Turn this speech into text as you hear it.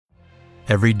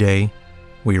Every day,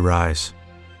 we rise,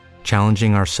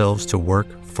 challenging ourselves to work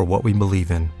for what we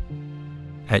believe in.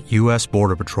 At U.S.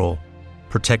 Border Patrol,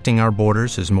 protecting our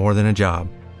borders is more than a job.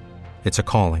 It's a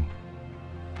calling.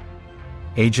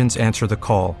 Agents answer the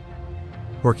call,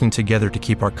 working together to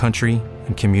keep our country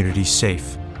and communities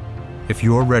safe. If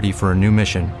you're ready for a new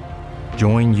mission,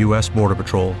 join U.S. Border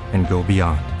Patrol and go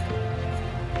beyond.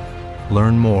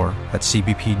 Learn more at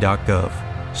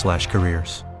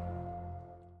cbp.gov/careers.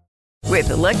 With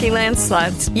the Lucky Land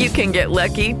Slots, you can get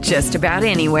lucky just about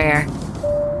anywhere.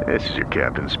 This is your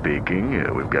captain speaking.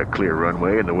 We've got clear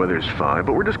runway and the weather's fine,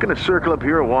 but we're just going to circle up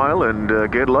here a while and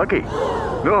get lucky.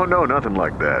 No, nothing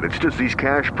like that. It's just these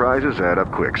cash prizes add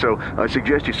up quick. So I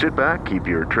suggest you sit back, keep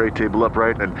your tray table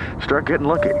upright, and start getting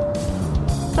lucky.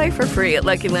 Play for free at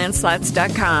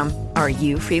LuckyLandSlots.com. Are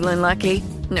you feeling lucky?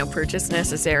 No purchase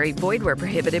necessary. Void where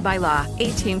prohibited by law.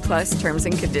 18 plus terms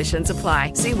and conditions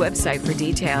apply. See website for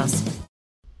details.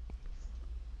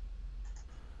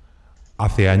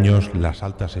 Hace años, las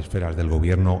altas esferas del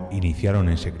gobierno iniciaron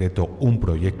en secreto un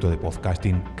proyecto de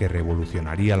podcasting que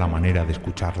revolucionaría la manera de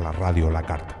escuchar la radio a la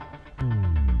carta.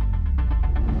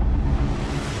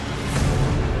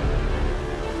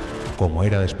 Como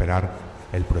era de esperar,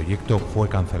 el proyecto fue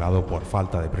cancelado por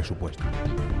falta de presupuesto.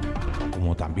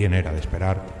 Como también era de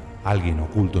esperar, alguien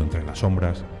oculto entre las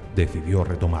sombras decidió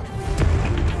retomarlo.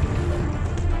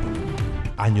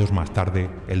 Años más tarde,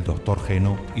 el Dr.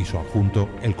 Geno y su adjunto,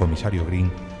 el comisario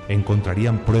Green,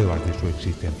 encontrarían pruebas de su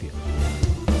existencia.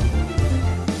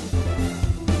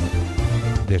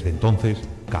 Desde entonces,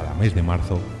 cada mes de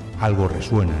marzo, algo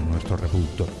resuena en nuestros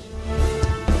reproductores.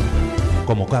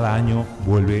 Como cada año,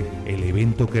 vuelve el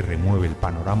evento que remueve el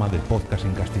panorama del podcast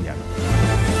en castellano.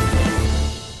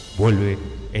 Vuelve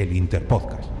el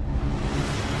Interpodcast.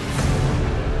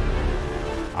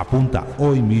 Apunta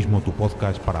hoy mismo tu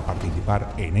podcast para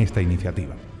participar en esta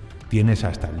iniciativa. Tienes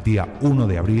hasta el día 1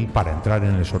 de abril para entrar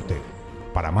en el sorteo.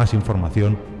 Para más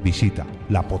información, visita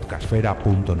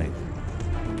lapodcastfera.net.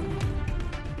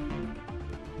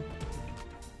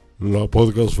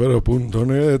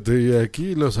 Lapodcastfera.net, y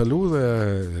aquí los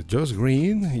saluda Josh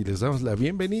Green y les damos la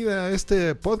bienvenida a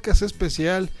este podcast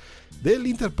especial del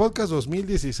Interpodcast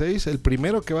 2016, el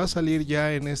primero que va a salir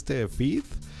ya en este feed,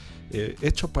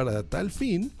 hecho para tal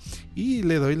fin, y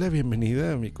le doy la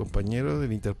bienvenida a mi compañero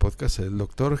del Interpodcast, el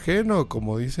Dr. Geno,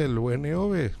 como dice el buen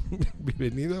Eove.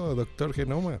 Bienvenido, Dr.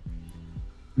 Genoma.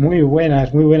 Muy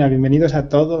buenas, bienvenidos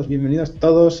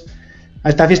todos a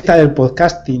esta fiesta del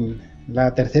podcasting,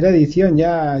 la tercera edición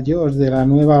ya, Josh, de la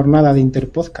nueva jornada de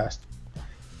Interpodcast.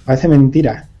 Parece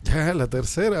mentira. Ya, la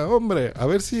tercera, hombre. A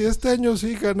ver si este año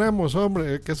sí ganamos,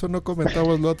 hombre. Que eso no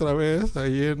comentamos la otra vez,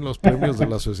 ahí en los premios de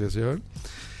la asociación.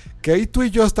 Que ahí tú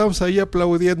y yo estábamos ahí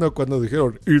aplaudiendo cuando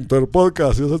dijeron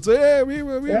Interpodcast. Y nosotros,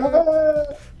 viva.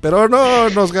 Pero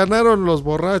no, nos ganaron los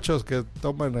borrachos que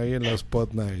toman ahí en las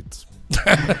pod nights.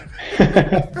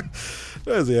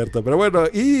 No es cierto, pero bueno,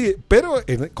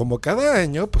 como cada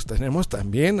año, pues tenemos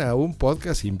también a un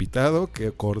podcast invitado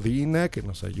que coordina, que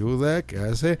nos ayuda, que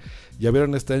hace. Ya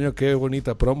vieron este año qué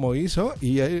bonita promo hizo,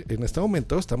 y en este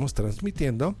momento estamos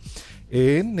transmitiendo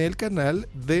en el canal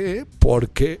de ¿Por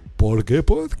qué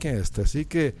Podcast? Así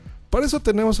que por eso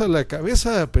tenemos a la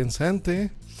cabeza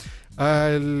pensante,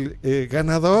 al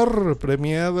ganador,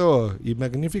 premiado y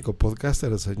magnífico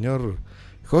podcaster, el señor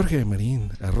Jorge Marín,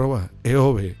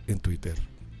 @EOB en Twitter.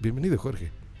 Bienvenido,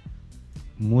 Jorge.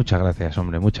 Muchas gracias,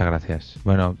 hombre, muchas gracias.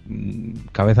 Bueno,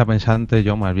 cabeza pensante,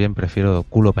 yo más bien prefiero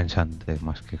culo pensante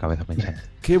más que cabeza pensante.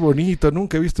 Qué bonito,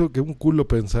 nunca he visto que un culo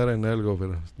pensara en algo,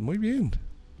 pero muy bien.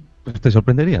 Pues te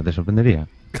sorprendería.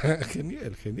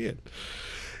 Genial.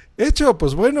 Hecho,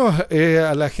 pues bueno,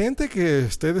 a la gente que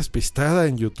esté despistada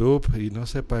en YouTube y no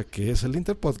sepa qué es el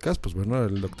Interpodcast, pues bueno,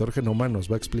 el Dr. Genoma nos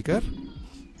va a explicar.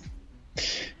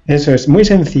 Eso es muy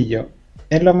sencillo,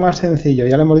 es lo más sencillo,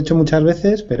 ya lo hemos dicho muchas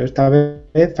veces, pero esta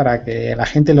vez para que la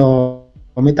gente lo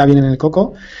meta bien en el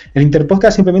coco. El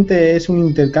Interpodcast simplemente es un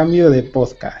intercambio de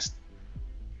podcast,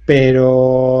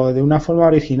 pero de una forma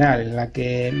original, en la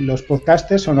que los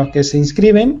podcasters son los que se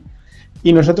inscriben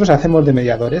y nosotros hacemos de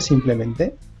mediadores.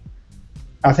 Simplemente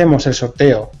hacemos el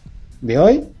sorteo de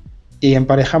hoy y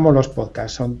emparejamos los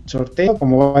podcasts. Son sorteo,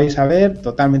 como vais a ver,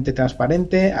 totalmente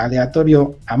transparente,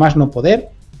 aleatorio a más no poder.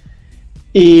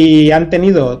 Y han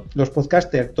tenido los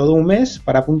podcasters todo un mes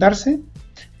para apuntarse.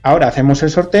 Ahora hacemos el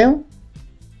sorteo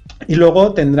y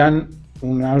luego tendrán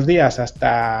unos días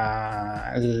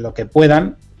hasta lo que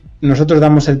puedan. Nosotros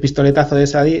damos el pistoletazo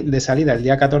de salida el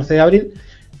día 14 de abril,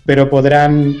 pero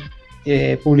podrán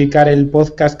publicar el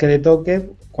podcast que le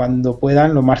toque cuando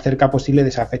puedan, lo más cerca posible de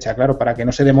esa fecha, claro, para que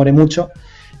no se demore mucho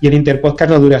y el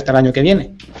Interpodcast no dure hasta el año que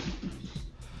viene.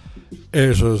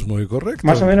 Eso es muy correcto.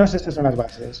 Más o menos esas son las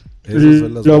bases.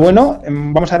 Son las Lo bases. bueno,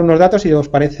 vamos a dar unos datos si os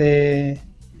parece,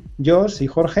 Jos y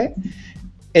Jorge.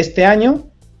 Este año,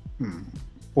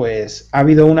 pues ha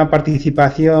habido una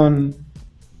participación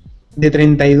de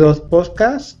 32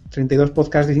 podcasts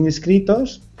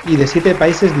inscritos y de 7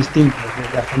 países distintos,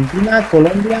 desde Argentina,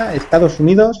 Colombia, Estados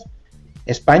Unidos,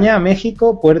 España,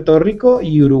 México, Puerto Rico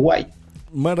y Uruguay.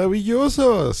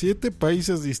 Maravilloso, 7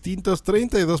 países distintos,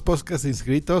 32 podcasts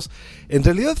inscritos. En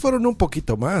realidad fueron un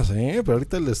poquito más, pero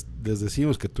ahorita les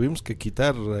decimos que tuvimos que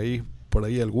quitar por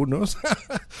ahí algunos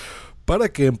para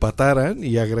que empataran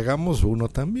y agregamos uno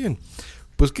también.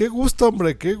 Pues qué gusto,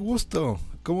 hombre, qué gusto.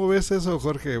 ¿Cómo ves eso,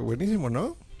 Jorge? Buenísimo,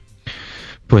 ¿no?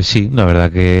 Pues sí, la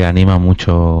verdad que anima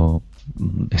mucho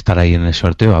estar ahí en el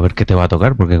sorteo, a ver qué te va a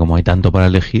tocar, porque como hay tanto para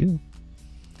elegir,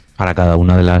 para cada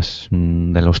una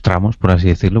de los tramos, por así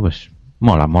decirlo, pues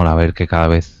mola ver que cada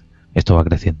vez esto va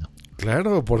creciendo.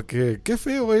 Claro, porque qué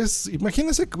feo es.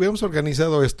 Imagínense que hubiéramos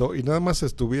organizado esto y nada más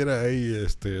estuviera ahí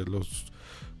los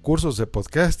cursos de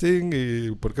podcasting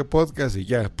y por qué podcast y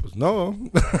ya, pues no,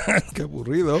 qué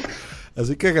aburrido.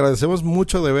 Así que agradecemos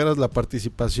mucho de veras la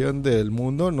participación del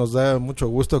mundo, nos da mucho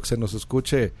gusto que se nos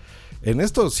escuche en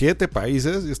estos 7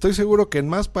 países, y estoy seguro que en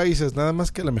más países, nada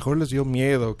más que a lo mejor les dio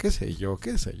miedo, qué sé yo.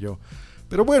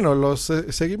 Pero bueno, los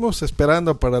seguimos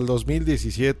esperando para el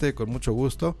 2017 con mucho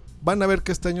gusto. Van a ver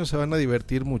que este año se van a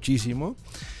divertir muchísimo.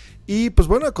 Y pues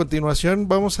bueno, a continuación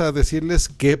vamos a decirles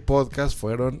qué podcast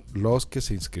fueron los que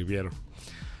se inscribieron.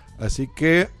 Así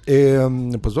que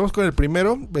pues vamos con el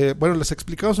primero. Bueno, les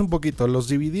explicamos un poquito. Los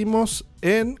dividimos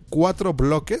en 4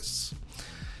 bloques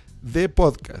de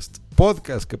podcast.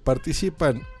 Podcast que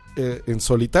participan en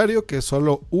solitario, que es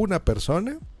solo una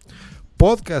persona.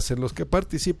 Podcast en los que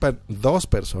participan 2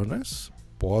 personas.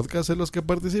 Podcast en los que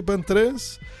participan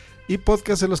 3. Y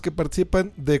podcast en los que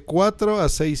participan de 4 a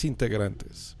 6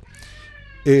 integrantes.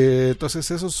 Entonces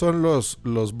esos son los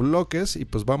bloques. Y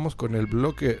pues vamos con el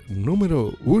bloque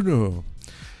número 1.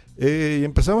 Y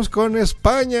empezamos con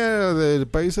España, del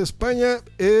país España.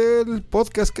 El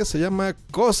podcast que se llama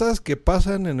Cosas que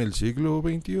pasan en el siglo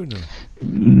XXI.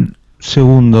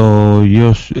 Segundo,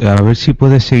 a ver si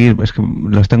puedes seguir, es que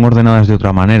las tengo ordenadas de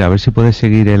otra manera, a ver si puedes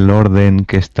seguir el orden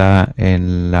que está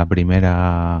en la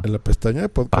primera... En la pestaña de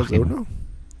podcast página. 1.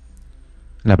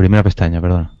 La primera pestaña,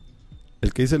 perdón.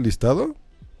 ¿El que dice el listado?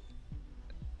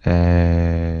 La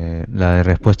de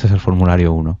respuestas al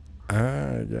formulario 1.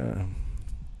 Ah, ya.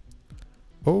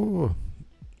 Oh,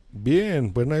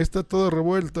 bien, bueno, ahí está todo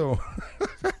revuelto.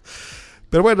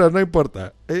 Pero bueno, no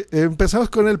importa. Empezamos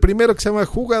con el primero que se llama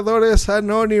Jugadores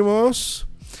Anónimos,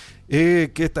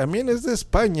 que también es de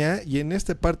España, y en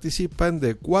este participan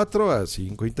de 4 a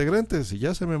 5 integrantes. Y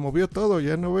ya se me movió todo,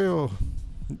 ya no veo.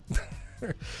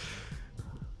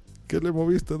 ¿Qué le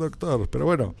moviste, doctor? Pero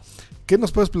bueno, ¿qué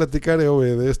nos puedes platicar,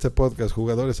 Eove, de este podcast,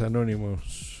 Jugadores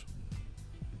Anónimos?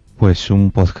 Pues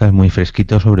un podcast muy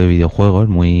fresquito sobre videojuegos,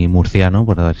 muy murciano,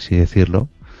 por así decirlo.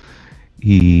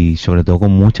 Y sobre todo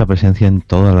con mucha presencia en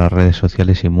todas las redes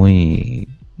sociales y muy...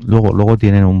 Luego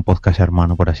tienen un podcast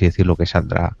hermano, por así decirlo, que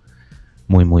saldrá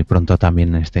muy pronto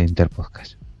también en este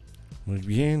Interpodcast. Muy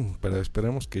bien, pero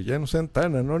esperemos que ya no sean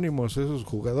tan anónimos esos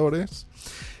jugadores.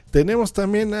 Tenemos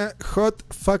también a Hot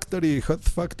Factory. Hot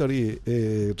Factory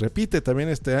repite también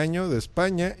este año, de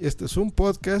España. Este es un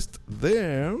podcast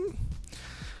de...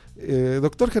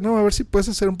 doctor Genoma, a ver si puedes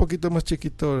hacer un poquito más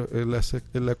chiquito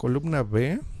la columna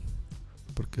B.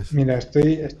 Porque... Mira,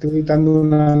 estoy editando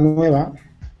una nueva,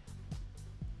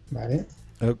 ¿vale?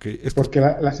 Okay, porque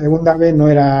la segunda B no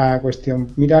era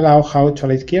cuestión. Mira la hoja 8 a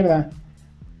la izquierda.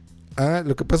 Ah,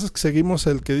 lo que pasa es que seguimos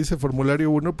el que dice formulario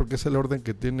 1 porque es el orden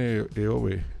que tiene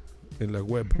EOB en la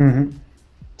web. Uh-huh.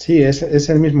 Sí, es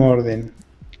el mismo orden.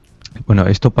 Bueno,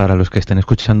 esto para los que estén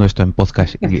escuchando esto en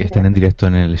podcast y estén en directo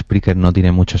en el Spreaker no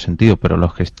tiene mucho sentido, pero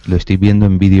los que lo estoy viendo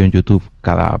en vídeo en YouTube,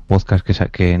 cada podcast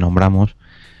que nombramos,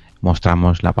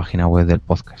 mostramos la página web del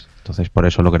podcast. Entonces, por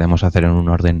eso lo queremos hacer en un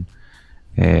orden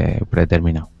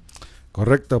predeterminado.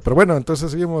 Correcto, pero bueno,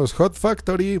 entonces seguimos. Hot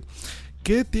Factory,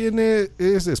 que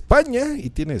es de España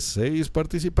y tiene 6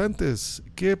 participantes.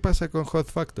 ¿Qué pasa con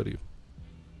Hot Factory?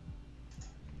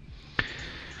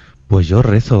 Pues yo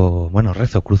rezo,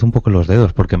 cruzo un poco los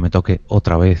dedos porque me toque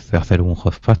otra vez hacer un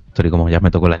Hot Factory como ya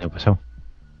me tocó el año pasado.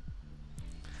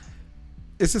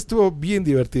 Ese estuvo bien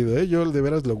divertido, ¿eh? Yo de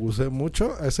veras lo gusté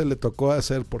mucho. A ese le tocó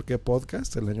hacer ¿Por qué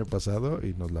podcast? El año pasado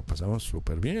y nos la pasamos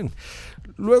súper bien.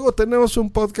 Luego tenemos un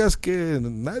podcast que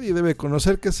nadie debe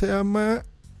conocer que se llama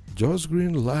Just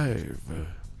Green Live.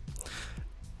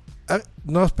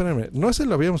 No, espérenme, no se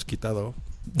lo habíamos quitado.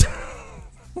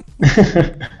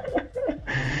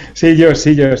 Sí, yo.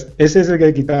 Ese es el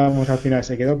que quitábamos al final.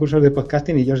 Se quedó cursos de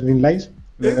podcasting y Josh Green Live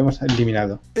lo hemos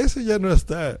eliminado. Ese ya no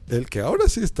está. El que ahora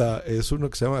sí está es uno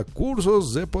que se llama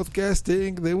Cursos de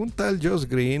Podcasting de un tal Josh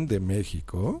Green de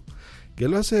México, que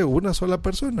lo hace una sola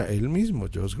persona, el mismo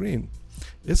Josh Green.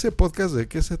 ¿Ese podcast de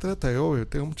qué se trata? Yo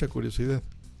tengo mucha curiosidad.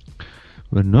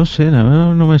 Pues no sé, la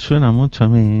verdad no me suena mucho a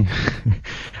mí.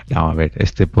 No, a ver,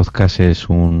 este podcast es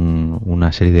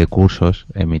una serie de cursos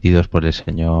emitidos por el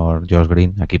señor Josh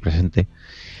Green, aquí presente,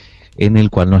 en el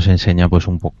cual nos enseña pues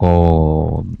un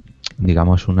poco,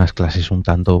 digamos, unas clases un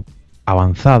tanto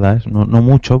avanzadas, no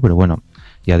mucho, pero bueno,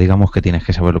 ya digamos que tienes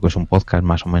que saber lo que es un podcast,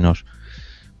 más o menos,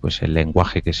 pues el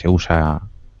lenguaje que se usa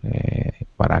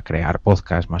para crear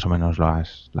podcast, más o menos la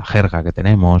jerga que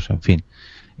tenemos, en fin.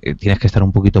 Tienes que estar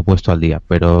un poquito puesto al día,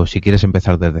 pero si quieres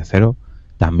empezar desde cero,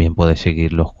 también puedes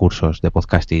seguir los cursos de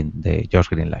podcasting de Josh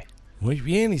Green Live. Muy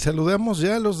bien, y saludamos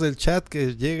ya a los del chat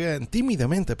que llegan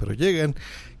tímidamente, pero llegan,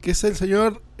 que es el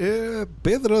señor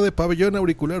Pedro de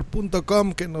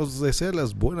pabellonauricular.com, que nos desea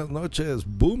las buenas noches,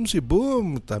 boom y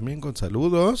boom, también con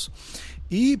saludos,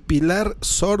 y Pilar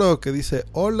Soro, que dice,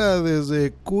 hola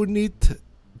desde Cunit,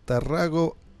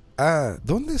 Tarrago.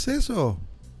 ¿Dónde es eso?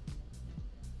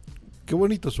 Qué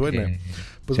bonito suena.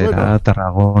 Pues será bueno.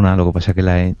 Tarragona, lo que pasa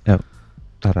que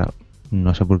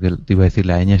no sé por qué te iba a decir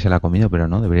la ñ se la ha comido, pero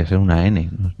no, debería ser una N,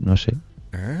 no sé.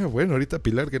 Bueno, ahorita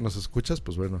Pilar que nos escuchas,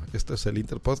 pues bueno, este es el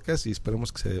Interpodcast y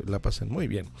esperemos que se la pasen muy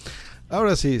bien.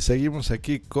 Ahora sí, seguimos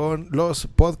aquí con los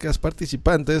podcast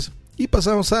participantes y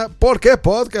pasamos a ¿Por qué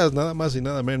Podcast? Nada más y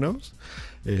nada menos.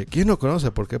 ¿Quién no conoce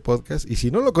Por qué Podcast? Y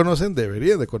si no lo conocen,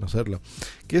 deberían de conocerlo.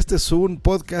 Que este es un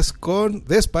podcast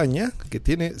de España que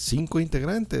tiene 5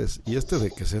 integrantes. ¿Y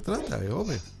de qué se trata,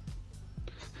 Ove?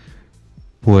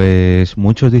 Pues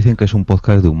muchos dicen que es un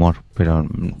podcast de humor, pero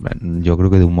yo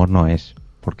creo que de humor no es,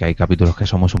 porque hay capítulos que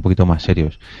somos un poquito más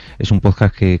serios. Es un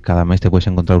podcast que cada mes te puedes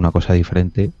encontrar una cosa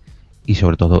diferente y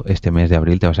sobre todo este mes de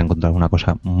abril te vas a encontrar una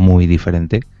cosa muy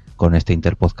diferente con este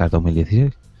Interpodcast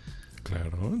 2016.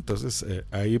 Claro, entonces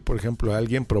ahí por ejemplo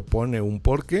alguien propone un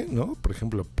por qué, ¿no? Por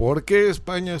ejemplo, ¿por qué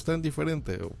España es tan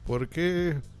diferente? ¿O por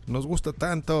qué nos gusta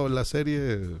tanto la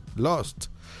serie Lost?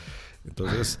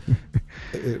 Entonces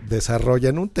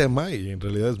desarrollan un tema y en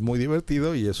realidad es muy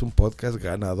divertido y es un podcast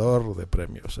ganador de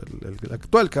premios, el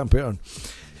actual campeón.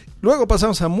 Luego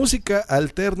pasamos a Música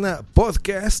Alterna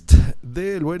Podcast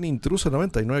del buen Intruso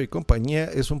 99 y compañía.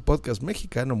 Es un podcast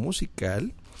mexicano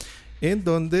musical en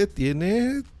donde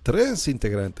tiene 3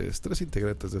 integrantes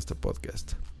de este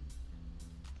podcast.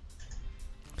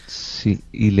 Sí,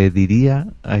 y le diría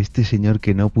a este señor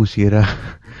que no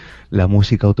pusiera la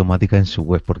música automática en su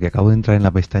web, porque acabo de entrar en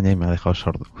la pestaña y me ha dejado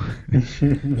sordo.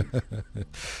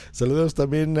 Saludos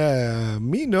también a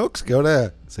Minox, que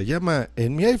ahora se llama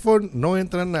En mi iPhone no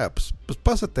entran apps. Pues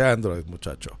pásate a Android,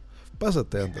 muchacho.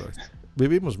 Pásate a Android.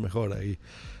 Vivimos mejor ahí.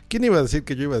 ¿Quién iba a decir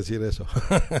que yo iba a decir eso?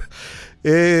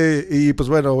 Y pues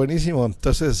bueno, buenísimo.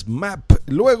 Entonces, Map.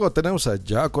 Luego tenemos a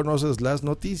Ya Conoces las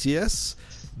Noticias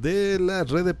de la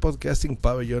red de podcasting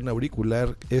Pabellón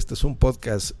Auricular. Este es un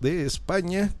podcast de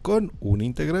España con un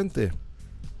integrante.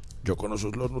 Ya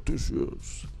Conoces las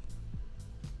Noticias.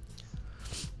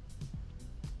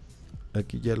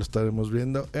 Aquí ya lo estaremos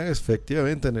viendo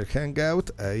efectivamente en el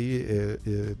Hangout. Ahí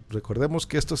recordemos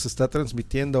que esto se está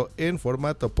transmitiendo en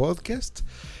formato podcast.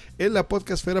 En la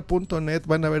podcastfera.net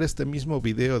van a ver este mismo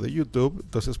video de YouTube.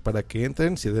 Entonces para que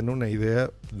entren se den una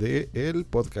idea del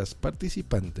podcast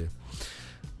participante.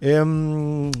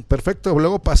 Perfecto,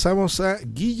 luego pasamos a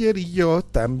Guiller y yo,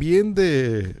 también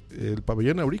de el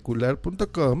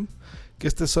pabellonauricular.com, que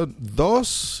son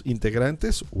 2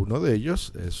 integrantes, uno de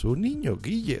ellos es un niño,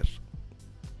 Guiller.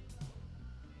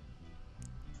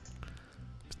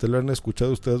 ¿Lo han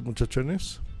escuchado ustedes,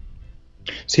 muchachones?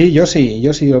 Sí, yo sí,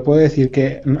 lo puedo decir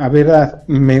que, a verdad,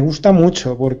 me gusta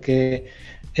mucho porque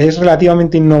es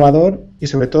relativamente innovador y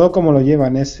sobre todo cómo lo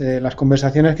llevan, es las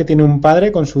conversaciones que tiene un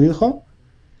padre con su hijo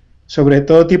sobre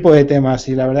todo tipo de temas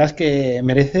y la verdad es que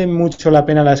merece mucho la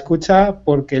pena la escucha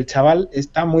porque el chaval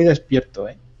está muy despierto,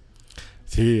 ¿eh?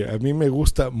 Sí, a mí me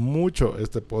gusta mucho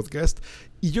este podcast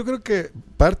y yo creo que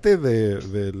parte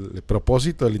del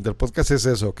propósito del Interpodcast es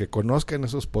eso, que conozcan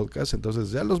esos podcasts,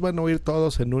 entonces ya los van a oír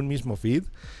todos en un mismo feed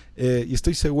y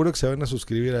estoy seguro que se van a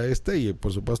suscribir a este y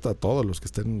por supuesto a todos los que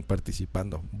estén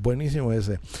participando. Buenísimo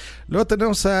ese. Luego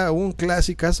tenemos a un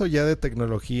clasicazo ya de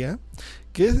tecnología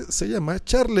que se llama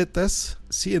Charletas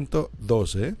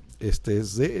 112, este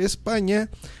es de España.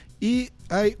 Y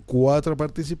hay 4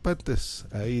 participantes,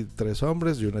 hay 3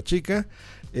 hombres y una chica.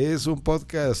 Es un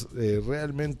podcast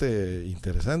realmente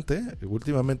interesante.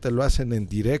 Últimamente lo hacen en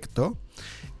directo.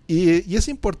 Y es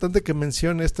importante que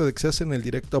mencione esto de que se hace en el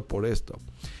directo por esto.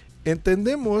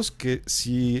 Entendemos que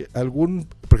si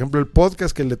por ejemplo, el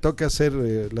podcast que le toca hacer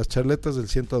las charletas del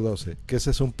 112, que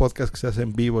ese es un podcast que se hace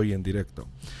en vivo y en directo,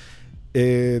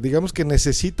 digamos que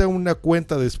necesita una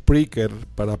cuenta de Spreaker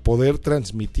para poder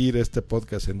transmitir este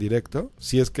podcast en directo,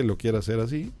 si es que lo quiere hacer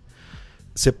así.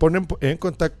 Se ponen en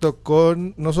contacto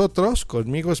con nosotros,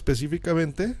 conmigo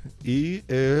específicamente, y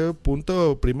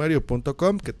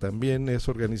puntoprimario.com, que también es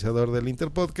organizador del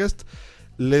Interpodcast,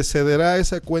 le cederá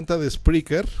esa cuenta de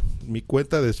Spreaker, mi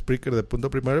cuenta de Spreaker de Punto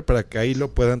Primario, para que ahí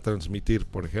lo puedan transmitir,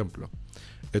 por ejemplo.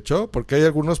 ¿Hecho? Porque hay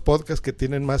algunos podcasts que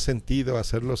tienen más sentido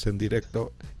hacerlos en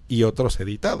directo y otros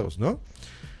editados, ¿no?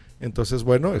 Entonces,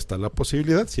 bueno, está la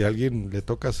posibilidad. Si a alguien le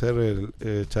toca hacer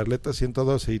el Charleta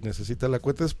 112 y necesita la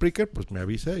cuenta de Spreaker, pues me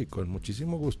avisa y con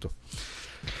muchísimo gusto.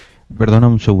 Perdona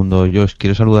un segundo, yo os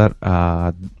quiero saludar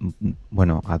a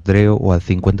Dreo, o al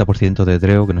 50% de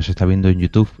Dreo, que nos está viendo en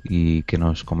YouTube y que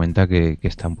nos comenta que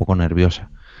está un poco nerviosa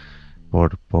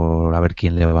por a ver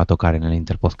quién le va a tocar en el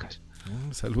Interpodcast.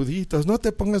 Saluditos, no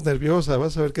te pongas nerviosa,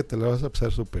 vas a ver que te la vas a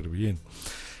pasar súper bien.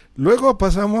 Luego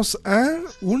pasamos a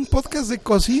un podcast de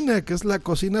cocina, que es La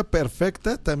Cocina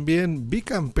Perfecta, también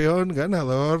bicampeón,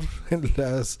 ganador en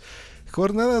las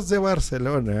jornadas de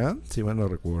Barcelona, si mal no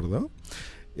recuerdo.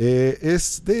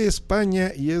 Es de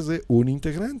España y es de un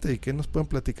integrante. ¿Y qué nos pueden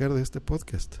platicar de este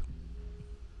podcast?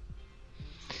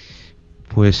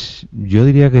 Pues yo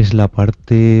diría que es la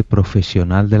parte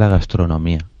profesional de la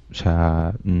gastronomía. O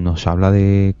sea, nos habla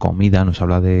de comida, nos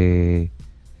habla de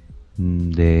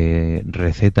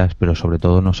recetas, pero sobre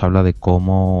todo nos habla de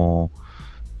cómo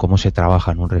se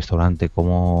trabaja en un restaurante,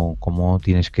 cómo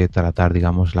tienes que tratar,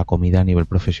 digamos, la comida a nivel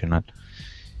profesional.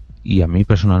 Y a mí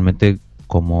personalmente,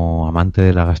 como amante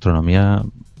de la gastronomía,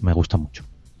 me gusta mucho.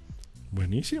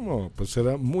 Buenísimo, pues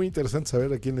será muy interesante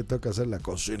saber a quién le toca hacer La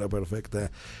Cocina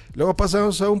Perfecta. Luego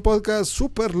pasamos a un podcast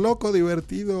súper loco,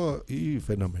 divertido y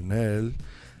fenomenal,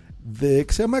 que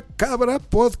se llama Cabra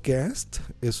Podcast.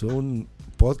 Es un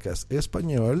podcast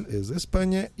español, es de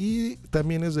España y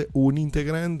también es de un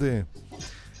integrante.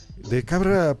 De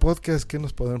Cabra Podcast, ¿qué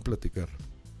nos podrán platicar?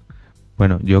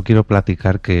 Bueno, yo quiero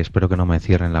platicar que espero que no me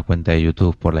cierren la cuenta de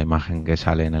YouTube por la imagen que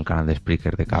sale en el canal de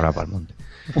Spreaker de Cabra Palmonte.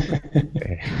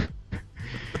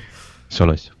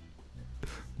 Solo eso.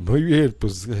 Muy bien,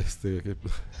 pues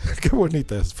qué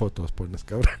bonitas fotos pones,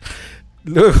 Cabra.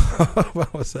 Luego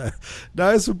vamos a... No,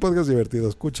 es un podcast divertido,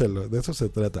 escúchalo, de eso se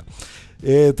trata.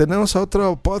 Tenemos a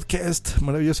otro podcast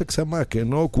maravilloso que se llama Que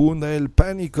no cunda el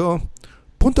pánico.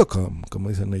 .com, como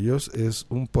dicen ellos, es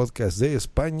un podcast de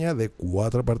España de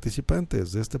 4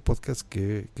 participantes. De este podcast,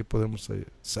 ¿qué podemos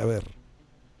saber?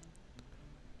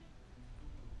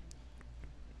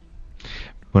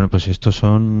 Bueno, pues estos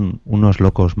son unos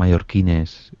locos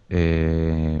mallorquines,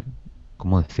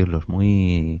 ¿cómo decirlos?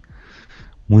 Muy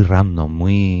random,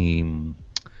 muy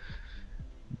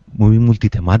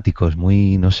multitemáticos,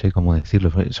 muy, no sé cómo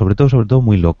decirlo, sobre todo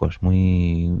muy locos,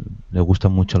 le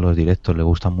gustan mucho los directos, le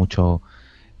gustan mucho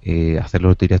hacer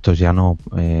los directos, ya no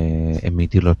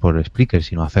emitirlos por Spreaker,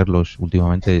 sino hacerlos.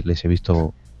 Últimamente les he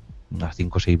visto unas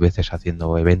 5 o 6 veces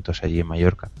haciendo eventos allí en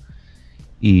Mallorca,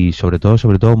 y sobre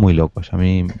todo muy locos. A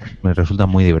mí me resultan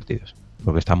muy divertidos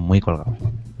porque están muy colgados.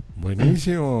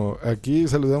 Buenísimo. Aquí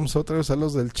saludamos otra vez a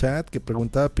los del chat, que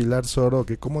preguntaba Pilar Soro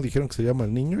que cómo dijeron que se llama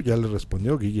el niño. Ya le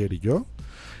respondió Guiller y yo.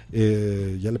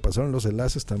 Ya le pasaron los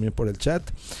enlaces también por el chat.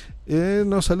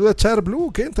 Nos saluda Char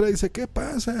Blue, que entra y dice ¿qué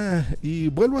pasa? Y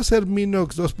vuelvo a ser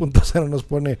Minox 2.0, nos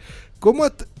pone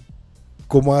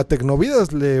como a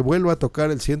Tecnovidas le vuelvo a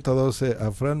tocar el 112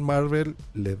 a Fran Marvel,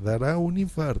 le dará un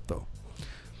infarto.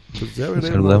 Pues ya veremos.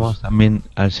 Saludamos también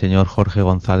al señor Jorge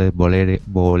González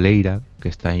Boleira, que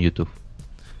está en YouTube.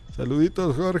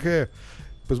 Saluditos, Jorge.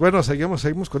 Pues bueno,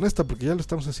 seguimos con esta porque ya lo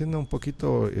estamos haciendo un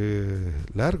poquito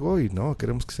largo y no,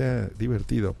 queremos que sea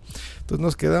divertido. Entonces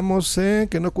nos quedamos en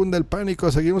Que no cunda el pánico.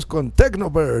 Seguimos con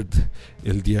Technobird,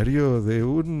 el diario de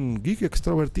un geek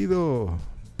extrovertido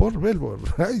por Belbor.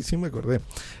 Ay, sí me acordé.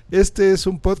 Este es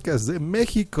un podcast de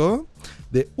México,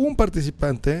 de un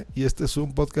participante, y este es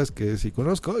un podcast que sí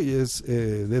conozco y es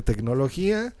de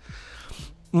tecnología.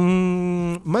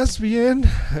 Más bien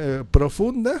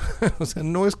profunda, o sea,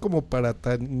 no es como para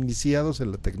tan iniciados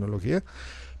en la tecnología,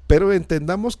 pero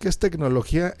entendamos que es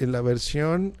tecnología en la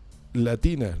versión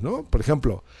latina, ¿no? Por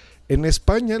ejemplo, en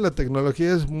España la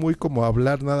tecnología es muy como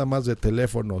hablar nada más de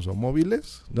teléfonos o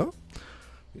móviles, ¿no?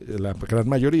 La gran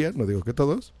mayoría, no digo que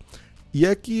todos. Y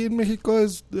aquí en México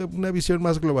es una visión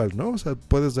más global, ¿no? O sea,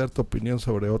 puedes dar tu opinión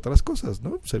sobre otras cosas,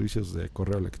 ¿no? Servicios de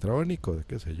correo electrónico, de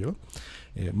qué sé yo,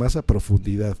 más a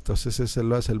profundidad. Entonces ese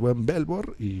lo hace el buen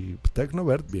Belbor y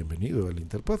Tecnovert, bienvenido al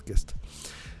Interpodcast.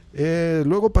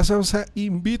 Luego pasamos a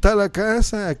Invita a la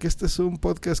Casa, que este es un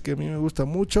podcast que a mí me gusta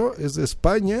mucho, es de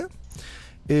España,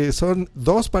 son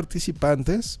 2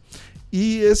 participantes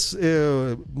y es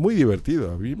muy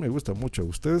divertido, a mí me gusta mucho.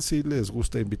 ¿Ustedes sí les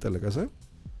gusta Invita a la Casa?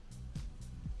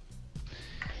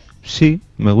 Sí,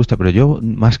 me gusta, pero yo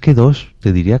más que 2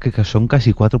 te diría que son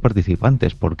casi 4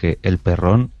 participantes, porque el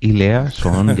Perrón y Lea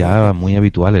son ya muy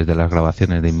habituales de las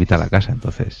grabaciones de Invita a la Casa,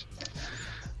 entonces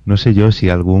no sé yo si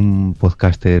algún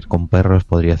podcaster con perros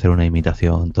podría hacer una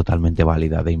imitación totalmente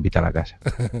válida de Invita a la Casa.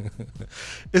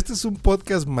 Este es un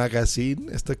podcast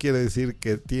magazine, esto quiere decir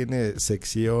que tiene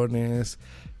secciones.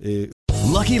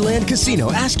 Lucky Land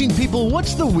Casino, asking people,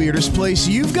 what's the weirdest place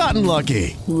you've gotten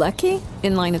lucky? Lucky?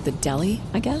 In line at the deli,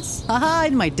 I guess? Aha,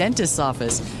 in my dentist's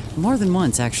office. More than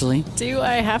once, actually. Do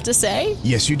I have to say?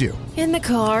 Yes, you do. In the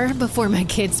car before my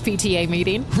kids' PTA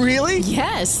meeting. Really?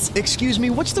 Yes. Excuse me,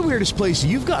 what's the weirdest place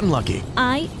you've gotten lucky?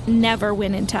 I never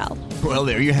win and tell. Well,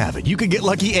 there you have it. You can get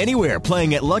lucky anywhere,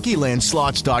 playing at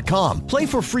LuckyLandSlots.com. Play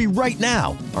for free right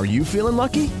now. Are you feeling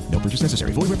lucky? No purchase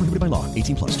necessary. Void where prohibited by law.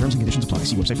 18+. Terms and conditions apply.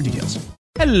 See website for details.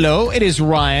 Hello, it is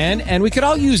Ryan, and we could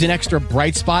all use an extra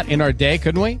bright spot in our day,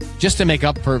 couldn't we? Just to make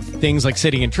up for things like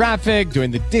sitting in traffic,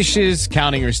 doing the dishes,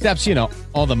 counting your steps, you know,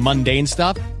 all the mundane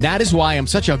stuff. That is why I'm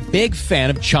such a big fan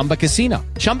of Chumba Casino.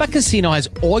 Chumba Casino has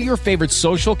all your favorite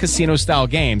social casino-style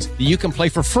games that you can play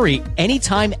for free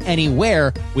anytime,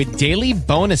 anywhere with daily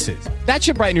bonuses. That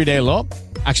should brighten your day a little.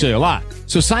 Actually, a lot.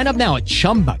 So sign up now at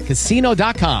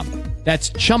ChumbaCasino.com.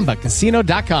 That's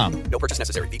ChumbaCasino.com. No purchase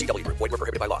necessary. VGW Group. Void where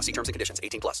prohibited by law. See terms and conditions.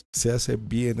 18+. Se hace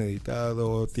bien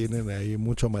editado, tienen ahí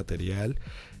mucho material,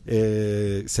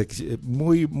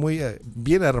 muy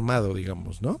bien armado,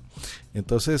 digamos, ¿no?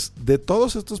 Entonces, de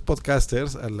todos estos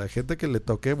podcasters, a la gente que le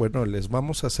toque, bueno, les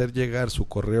vamos a hacer llegar su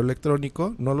correo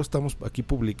electrónico. No lo estamos aquí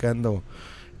publicando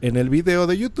en el video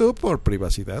de YouTube por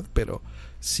privacidad, pero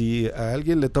si a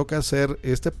alguien le toca hacer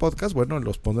este podcast, bueno,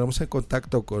 los pondremos en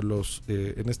contacto con los,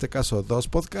 en este caso, 2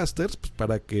 podcasters, pues,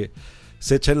 para que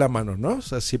se echen la mano, ¿no? O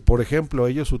sea, si por ejemplo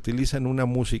ellos utilizan una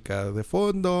música de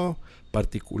fondo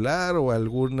particular o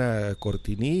alguna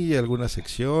cortinilla, alguna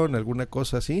sección, alguna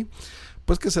cosa así,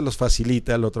 pues que se los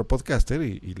facilite al otro podcaster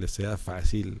y les sea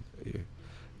fácil,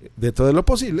 dentro de lo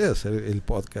posible, hacer el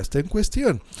podcast en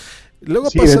cuestión.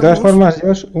 Luego sí, pasamos... de todas formas,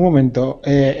 Josh, un momento,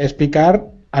 explicar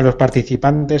a los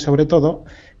participantes, sobre todo,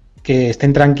 que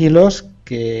estén tranquilos,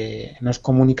 que nos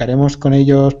comunicaremos con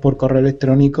ellos por correo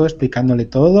electrónico explicándole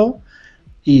todo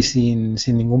y sin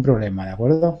ningún problema, ¿de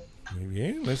acuerdo? Muy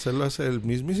bien, eso lo hace el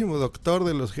mismísimo doctor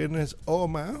de los genes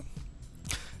Oma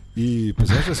y pues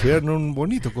ya recibieron un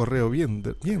bonito correo bien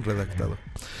redactado.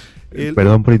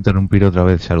 Perdón por interrumpir otra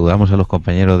vez, saludamos a los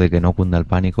compañeros de Que No Cunda el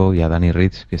Pánico y a Dani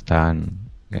Ritz, que están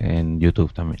en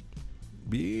YouTube también.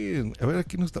 Bien, a ver,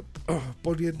 aquí nos está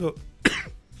poniendo.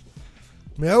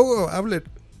 Me ahogo, hablen.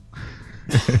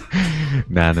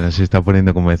 Nada, nos está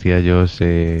poniendo, como decía Josh,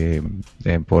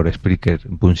 por Spreaker,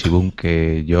 Boom,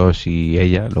 que Josh y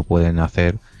ella lo pueden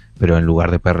hacer, pero en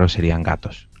lugar de perros serían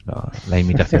gatos. La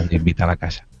imitación de Invita a la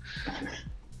Casa.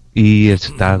 Y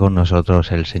está con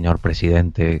nosotros el señor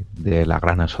presidente de la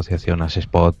gran asociación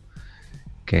Asespot,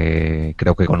 que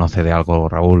creo que conoce de algo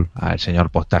Raúl, al señor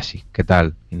Postasi. ¿Qué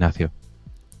tal, Ignacio?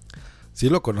 ¿Sí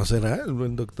lo conocerá el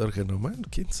buen doctor Genoma?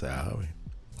 ¿Quién sabe?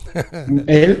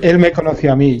 Él me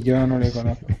conoció a mí, yo no le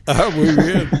conozco. Ah, muy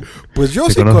bien. Pues yo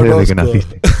sí conozco. Desde que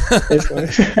naciste. Eso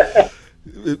es.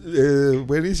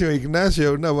 Buenísimo,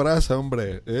 Ignacio, un abrazo,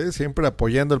 hombre. Siempre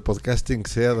apoyando el podcasting,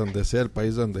 sea donde sea, el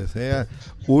país donde sea.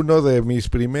 Uno de mis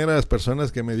primeras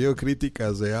personas que me dio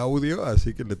críticas de audio,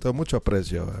 así que le tengo mucho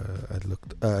aprecio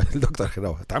al doctor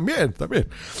Genova. También,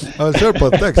 al señor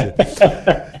Podtaxi.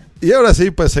 Y ahora sí,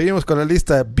 pues seguimos con la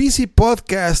lista. Bici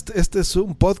Podcast. Este es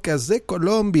un podcast de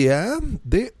Colombia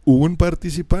de un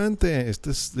participante.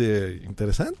 Este es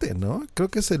interesante, ¿no? Creo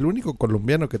que es el único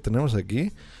colombiano que tenemos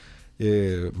aquí.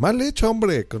 Mal hecho,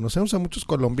 hombre. Conocemos a muchos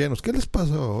colombianos. ¿Qué les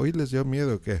pasó? ¿Hoy les dio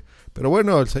miedo o qué? Pero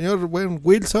bueno, el señor buen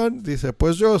Wilson dice,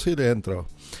 pues yo sí le entro.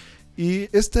 Y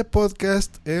este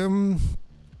podcast, he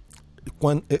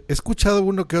escuchado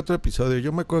uno que otro episodio.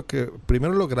 Yo me acuerdo que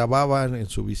primero lo grababan en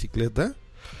su bicicleta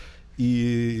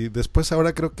y después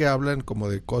ahora creo que hablan como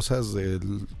de cosas de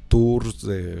tours,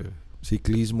 de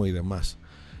ciclismo y demás.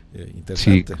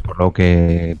 Interesante. Sí, por lo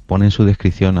que pone en su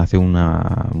descripción, hace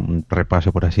un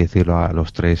repaso, por así decirlo, a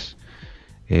los 3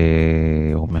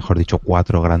 o mejor dicho,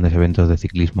 4 grandes eventos de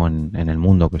ciclismo en el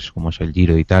mundo, que es como es el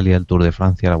Giro de Italia, el Tour de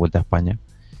Francia, la Vuelta a España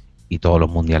y todos los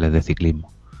mundiales de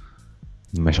ciclismo.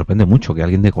 Me sorprende mucho que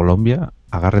alguien de Colombia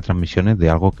haga retransmisiones de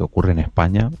algo que ocurre en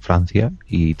España, Francia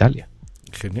y Italia.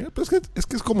 Genial, pues es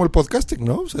que es como el podcasting,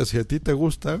 ¿no? O sea, si a ti te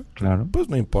gusta, claro, pues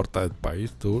no importa el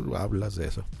país, tú hablas de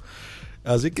eso.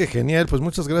 Así que genial, pues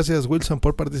muchas gracias, Wilson,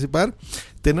 por participar.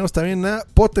 Tenemos también a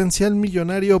Potencial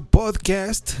Millonario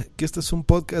Podcast, que este es un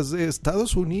podcast de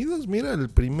Estados Unidos, mira, el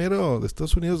primero de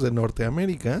Estados Unidos de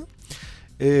Norteamérica,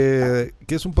 que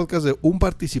es un podcast de un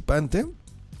participante,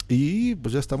 y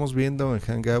pues ya estamos viendo en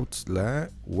Hangouts la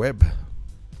web.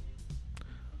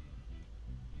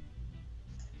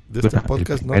 De este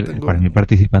podcast no tengo... Para mí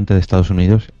participante de Estados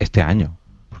Unidos este año,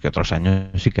 porque otros años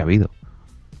sí que ha habido.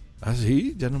 Ah,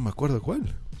 sí, ya no me acuerdo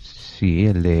cuál. Sí,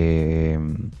 el de...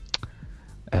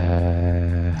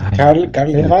 Carl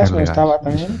Legas no estaba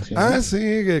también. Sí. Ah,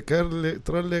 sí,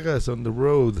 Carl Legas on the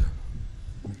road.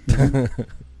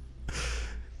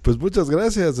 Pues muchas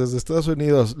gracias desde Estados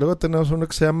Unidos. Luego tenemos uno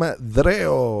que se llama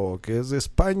Dreo, que es de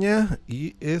España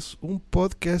y es un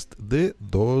podcast de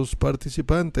 2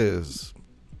 participantes.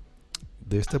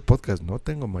 De este podcast no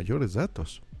tengo mayores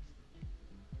datos.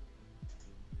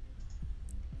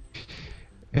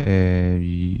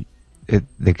 ¿De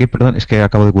qué? Perdón, es que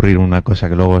acabo de ocurrir una cosa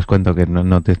que luego os cuento que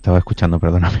no te estaba escuchando,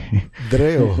 perdóname.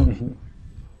 Dreo.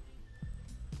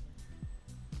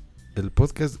 El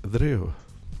podcast Dreo.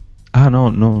 Ah,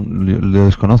 no, lo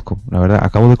desconozco. La verdad,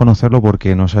 acabo de conocerlo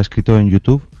porque nos ha escrito en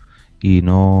YouTube y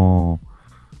no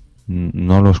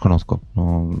los conozco.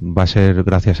 No, va a ser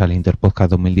gracias al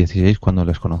Interpodcast 2016 cuando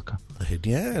les conozca.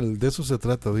 Genial, de eso se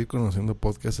trata, de ir conociendo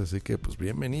podcasts, así que pues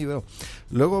bienvenido.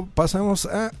 Luego pasamos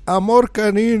a Amor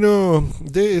Canino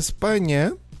de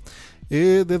España,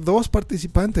 de 2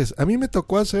 participantes. A mí me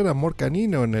tocó hacer Amor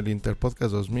Canino en el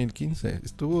Interpodcast 2015.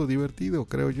 Estuvo divertido,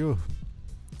 creo yo.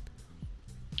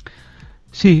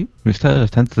 Sí, está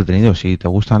entretenido. Si te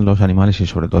gustan los animales y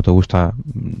sobre todo te gustan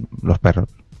los perros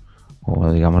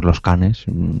o digamos los canes,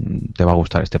 te va a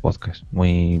gustar este podcast.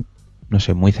 Muy, no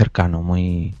sé, muy cercano,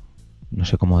 muy, no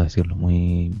sé cómo decirlo,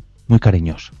 muy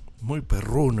cariñoso. Muy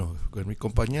perruno. Con mi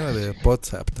compañera de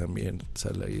WhatsApp también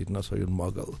sale ahí, no soy un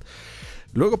muggle.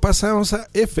 Luego pasamos a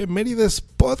Efemérides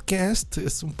Podcast.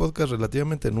 Es un podcast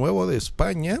relativamente nuevo de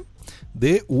España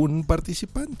de un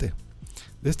participante.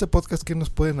 De este podcast, ¿qué nos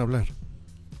pueden hablar?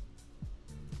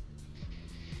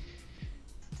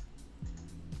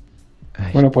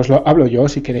 Bueno, pues lo hablo yo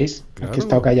si queréis. Claro. Aquí he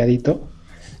estado calladito.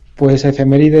 Pues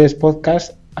Efemérides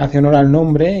Podcast hace honor al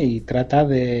nombre y trata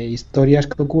de historias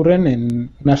que ocurren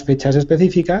en unas fechas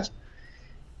específicas.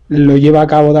 Lo lleva a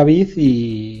cabo David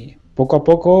y poco a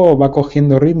poco va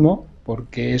cogiendo ritmo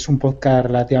porque es un podcast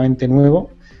relativamente nuevo.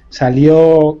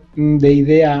 Salió de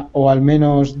idea o al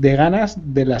menos de ganas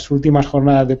de las últimas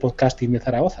jornadas de podcasting de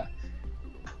Zaragoza.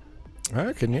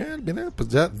 Ah, genial, mira, pues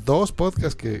ya 2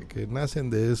 podcasts que nacen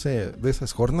de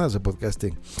esas jornadas de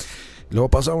podcasting. Luego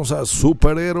pasamos a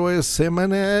Superhéroes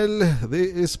Semanal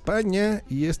de España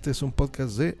y este es un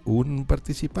podcast de un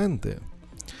participante.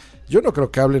 Yo no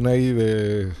creo que hablen ahí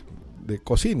de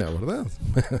cocina, ¿verdad?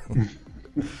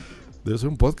 Debe ser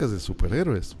un podcast de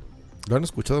superhéroes. ¿Lo han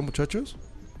escuchado, muchachos?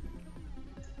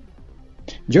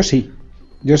 Yo sí,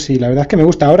 la verdad es que me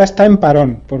gusta. Ahora está en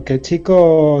parón, porque el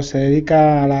chico se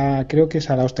dedica creo que es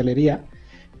a la hostelería,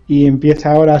 y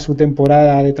empieza ahora su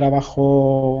temporada de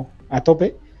trabajo a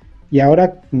tope, y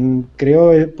ahora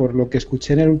creo, por lo que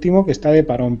escuché en el último, que está de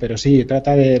parón, pero sí,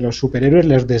 trata de los superhéroes,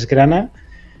 los desgrana.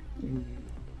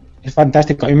 Es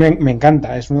fantástico, a mí me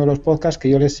encanta, es uno de los podcasts que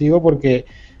yo les sigo porque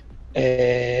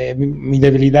mi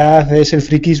debilidad es el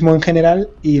friquismo en general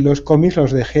y los cómics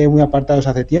los dejé muy apartados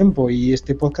hace tiempo, y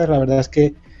este podcast la verdad es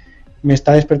que me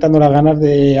está despertando las ganas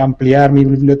de ampliar mi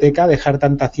biblioteca, dejar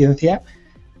tanta ciencia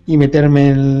y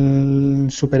meterme en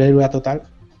el superhéroe total.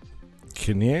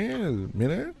 Genial,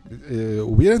 mira,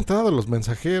 hubiera entrado los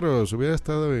mensajeros, hubiera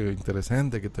estado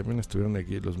interesante que también estuvieran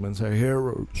aquí los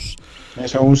mensajeros.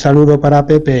 Eso, un saludo para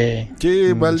Pepe.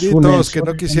 Sí, malditos que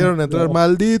no quisieron entrar,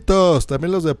 malditos,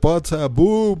 también los de WhatsApp,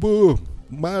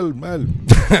 mal.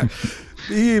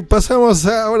 Y pasamos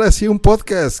ahora sí a un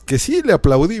podcast que sí le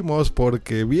aplaudimos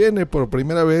porque viene por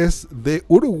primera vez de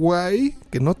Uruguay,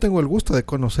 que no tengo el gusto de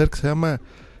conocer, que se llama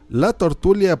La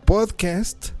Tortulia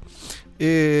Podcast.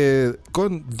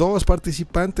 Con 2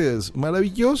 participantes,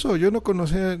 maravilloso. Yo no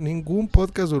conocía ningún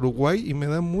podcast de Uruguay y me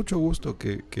da mucho gusto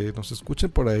que nos escuchen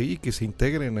por ahí y que se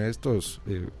integren a estos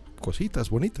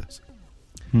cositas bonitas.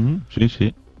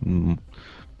 Sí.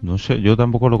 No sé, yo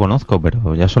tampoco lo conozco,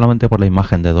 pero ya solamente por la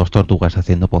imagen de dos tortugas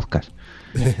haciendo podcast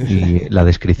y la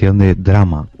descripción de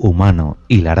drama, humano,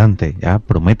 hilarante, ya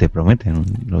promete,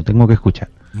 lo tengo que escuchar.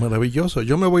 Maravilloso.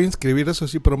 Yo me voy a inscribir, eso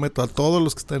sí prometo, a todos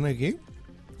los que están aquí.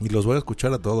 Y los voy a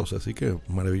escuchar a todos, así que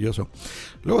maravilloso.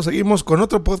 Luego seguimos con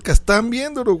otro podcast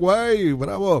también de Uruguay,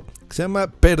 bravo, que se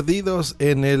llama Perdidos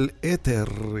en el Éter.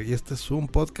 Y este es un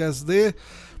podcast de...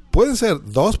 Pueden ser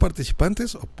 2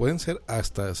 participantes o pueden ser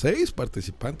hasta 6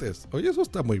 participantes. Oye, eso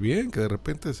está muy bien, que de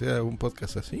repente sea un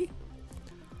podcast así.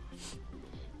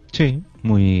 Sí,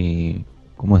 muy...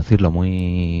 ¿Cómo decirlo?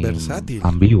 Muy... versátil.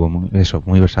 Ambiguo,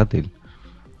 muy versátil.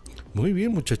 Muy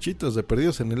bien, muchachitos de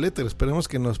Perdidos en el Éter. Esperemos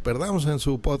que nos perdamos en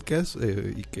su podcast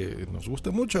y que nos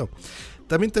guste mucho.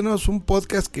 También tenemos un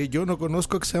podcast que yo no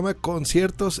conozco que se llama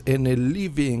Conciertos en el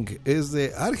Living. Es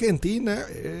de Argentina,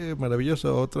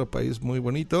 maravilloso, otro país muy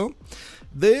bonito,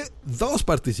 de 2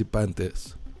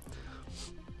 participantes.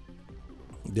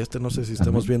 Ya no sé si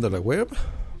estamos viendo la web.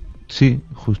 Sí,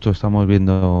 justo estamos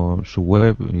viendo su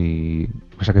web y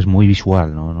pasa que es muy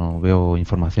visual, no veo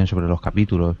información sobre los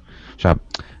capítulos. O sea,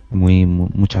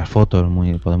 muchas fotos,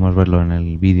 podemos verlo en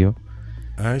el vídeo.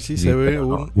 Sí, se ve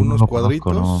unos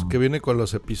cuadritos que viene con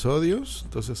los episodios.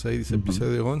 Entonces ahí dice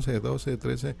episodio 11, 12,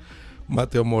 13.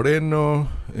 Mateo Moreno,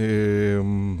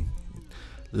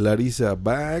 Larisa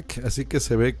Bach. Así que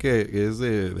se ve que es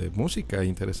de música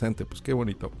interesante. Pues qué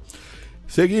bonito.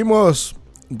 Seguimos.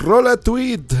 Rola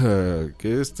Tweet,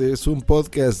 que este es un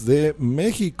podcast de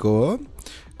México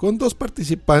con 2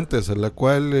 participantes, a la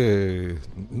cual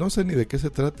no sé ni de qué se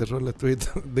trata Rola Tweet.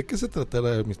 ¿De qué se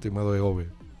tratará, mi estimado Eove?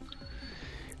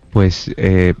 Pues,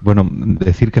 bueno,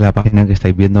 decir que la página que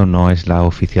estáis viendo no es la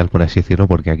oficial, por así decirlo,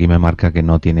 porque aquí me marca que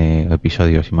no tiene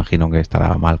episodios. Imagino que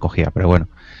estará mal cogida, pero bueno,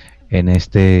 en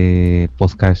este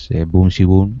podcast, Boom Si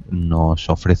Boom nos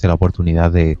ofrece la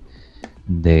oportunidad de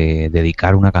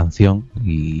dedicar una canción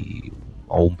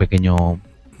o un pequeño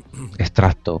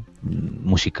extracto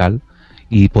musical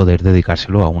y poder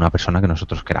dedicárselo a una persona que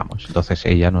nosotros queramos. Entonces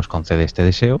ella nos concede este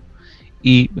deseo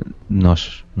y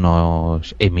nos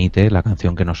emite la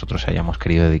canción que nosotros hayamos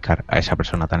querido dedicar a esa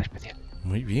persona tan especial.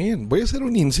 Muy bien, voy a hacer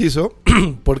un inciso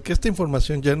porque esta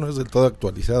información ya no es del todo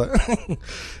actualizada.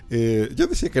 Yo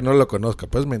decía que no lo conozco,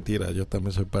 pues mentira, yo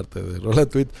también soy parte de Rola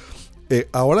Tweet.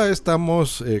 Ahora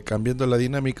estamos cambiando la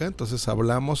dinámica, entonces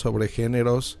hablamos sobre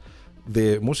géneros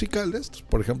de musicales.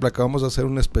 Por ejemplo, acabamos de hacer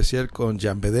un especial con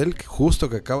Jan Bedel, que justo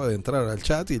que acaba de entrar al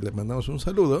chat y le mandamos un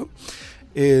saludo,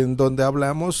 en donde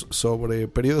hablamos sobre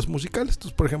periodos musicales.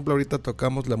 Entonces, por ejemplo, ahorita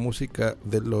tocamos la música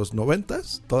de los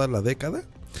 90s, toda la década.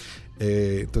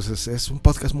 Entonces es un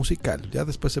podcast musical. Ya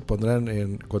después se pondrán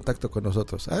en contacto con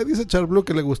nosotros. Dice Charles Blue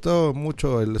que le gustó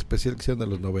mucho el especial que hicieron de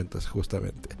los 90s,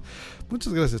 justamente.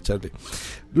 Muchas gracias, Charlie.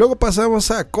 Luego pasamos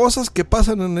a cosas que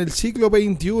pasan en el siglo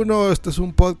XXI. Este es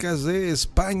un podcast de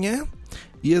España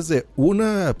y es de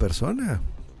una persona.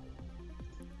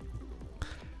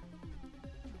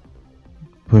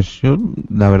 Pues yo,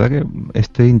 la verdad que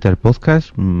este Interpodcast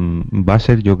va a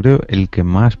ser, yo creo, el que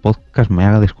más podcast me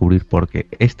haga descubrir, porque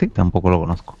este tampoco lo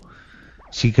conozco.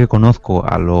 Sí que conozco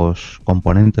a los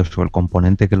componentes o el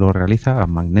componente que lo realiza, a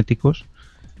Magnéticos,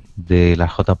 de la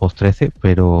JPod 13,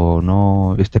 pero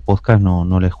no, este podcast no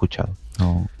lo he escuchado.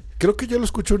 No. Creo que yo lo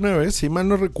escuché una vez, si mal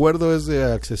no recuerdo es de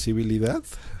accesibilidad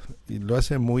y lo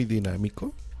hace muy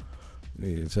dinámico.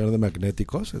 El señor de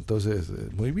Magnéticos, entonces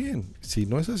muy bien. Si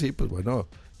no es así, pues bueno,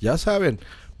 ya saben,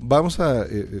 vamos a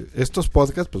estos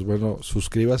podcasts, pues bueno,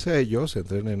 suscríbase a ellos,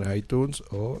 entren en iTunes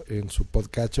o en su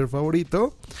podcatcher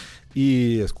favorito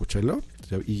y escúchenlo.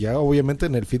 Y ya obviamente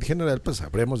en el feed general pues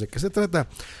sabremos de qué se trata.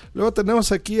 Luego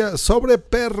tenemos aquí a Sobre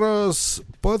Perros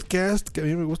podcast, que a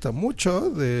mí me gusta mucho,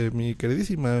 de mi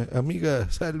queridísima amiga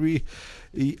Salvi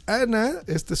y Ana.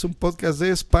 Este es un podcast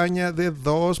de España de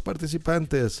 2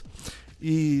 participantes.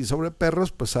 Y Sobre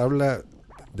Perros, pues habla,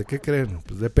 ¿de qué creen?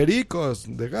 Pues de pericos,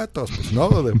 de gatos, pues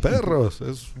no, de perros.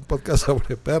 Es un podcast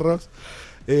sobre perros.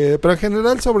 Pero en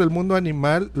general sobre el mundo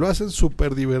animal, lo hacen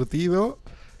súper divertido.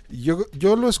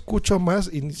 Yo lo escucho más,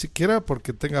 y ni siquiera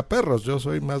porque tenga perros, yo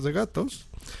soy más de gatos.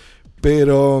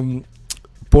 Pero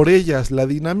por ellas, la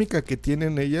dinámica que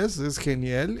tienen ellas es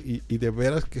genial y de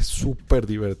veras que es súper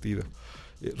divertido.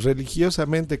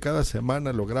 Religiosamente cada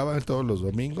semana lo graban todos los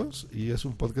domingos y es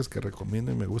un podcast que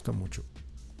recomiendo y me gusta mucho.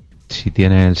 Si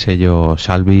tiene el sello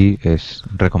Salvi es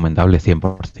recomendable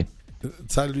 100%.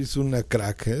 Salvi es una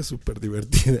crack, súper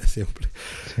divertida siempre.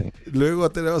 Sí. Luego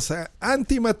tenemos a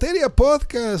Antimateria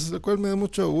Podcast, lo cual me da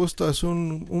mucho gusto. Es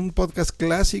un podcast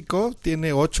clásico,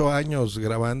 tiene 8 años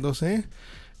grabándose,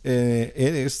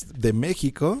 es de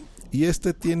México y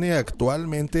tiene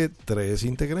actualmente 3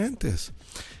 integrantes.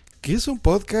 que es un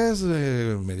podcast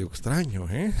medio extraño,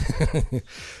 ¿eh?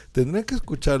 Tendrán que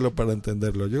escucharlo para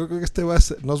entenderlo. Yo creo que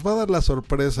nos va a dar la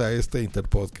sorpresa este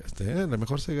Interpodcast, ¿eh? A lo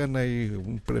mejor se gana ahí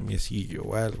un premiecillo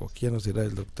o algo. ¿Quién nos dirá?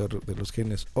 El doctor de los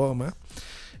genes Oma.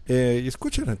 Y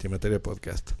escuchen Antimateria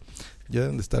Podcast. Ya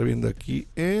deben de estar viendo aquí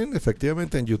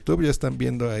efectivamente en YouTube, ya están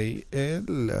viendo ahí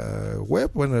el web,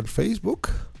 bueno, el Facebook.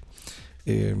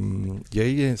 Y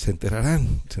ahí se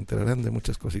enterarán de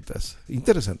muchas cositas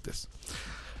interesantes.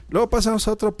 Luego pasamos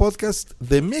a otro podcast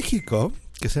de México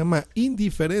que se llama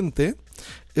Indiferente.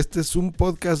 Este es un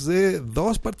podcast de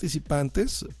 2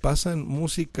 participantes, pasan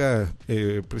música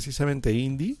precisamente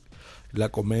indie, la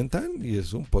comentan y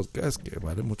es un podcast que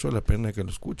vale mucho la pena que lo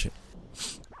escuchen.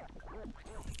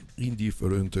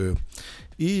 Indiferente.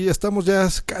 Y estamos ya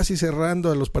casi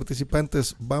cerrando a los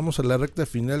participantes. Vamos a la recta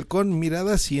final con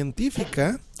Mirada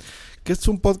Científica, que es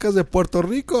un podcast de Puerto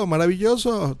Rico,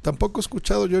 maravilloso. Tampoco he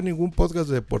escuchado yo ningún podcast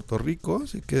de Puerto Rico,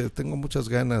 así que tengo muchas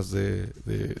ganas de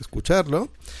escucharlo.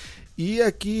 Y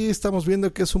aquí estamos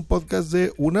viendo que es un podcast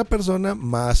de una persona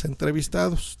más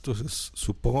entrevistados. Entonces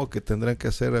supongo que tendrán que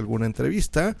hacer alguna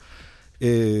entrevista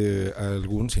a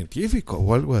algún científico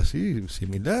o algo así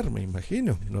similar, me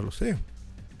imagino, no lo sé.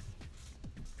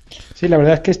 Sí, la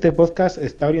verdad es que este podcast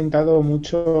está orientado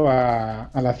mucho a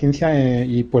la ciencia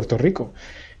y Puerto Rico.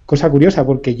 Cosa curiosa,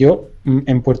 porque yo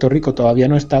en Puerto Rico todavía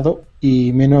no he estado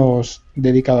y menos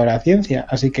dedicado a la ciencia,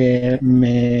 así que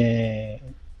me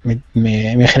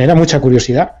genera mucha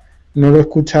curiosidad. No lo he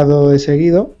escuchado de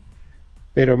seguido,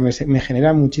 pero me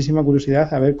genera muchísima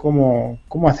curiosidad a ver cómo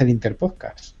hacer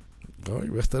Interpodcast. Ay,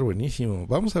 va a estar buenísimo.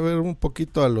 Vamos a ver un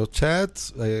poquito a los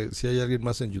chats, si hay alguien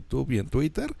más en YouTube y en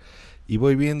Twitter. Y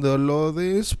voy viendo lo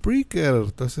de Spreaker.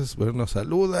 Entonces, bueno,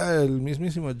 saluda el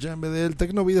mismísimo Jambe del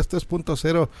Tecnovidas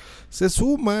 3.0. Se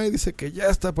suma y dice que ya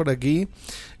está por aquí.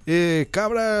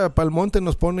 Cabra Palmonte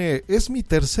nos pone: es mi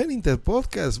tercer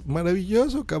Interpodcast.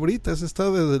 Maravilloso, Cabrita. Has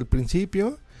estado desde el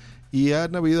principio. Y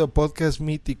han habido podcasts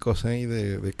míticos ahí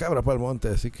de Cabra Palmonte.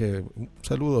 Así que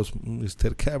saludos,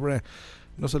 Mr. Cabra.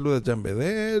 Nos saluda Jan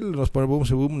Bedel, nos pone boom,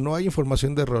 boom. No hay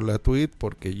información de Rolatweet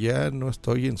porque ya no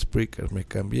estoy en Spreaker, me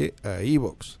cambié a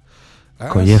Evox.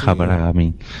 Colleja sí. Para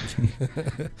mí.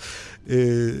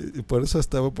 Por eso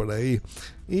estaba por ahí.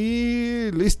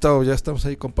 Y listo, ya estamos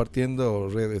ahí compartiendo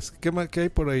redes. ¿Qué hay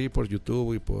por ahí por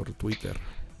YouTube y por Twitter?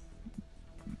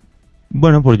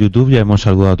 Bueno, por YouTube ya hemos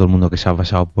saludado a todo el mundo que se ha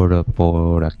pasado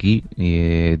por aquí.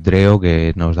 Dreo,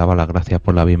 que nos daba las gracias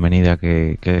por la bienvenida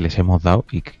que les hemos dado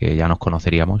y que ya nos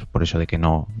conoceríamos, por eso de que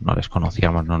no les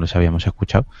conocíamos, no les habíamos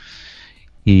escuchado.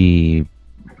 Y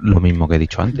lo mismo que he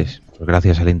dicho antes, pues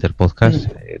gracias al Interpodcast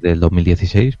del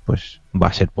 2016, pues va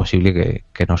a ser posible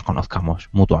que nos conozcamos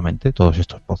mutuamente, todos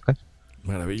estos podcasts.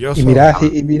 Maravilloso.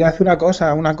 Y mirad una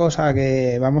cosa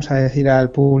que vamos a decir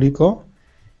al público.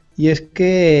 Y es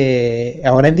que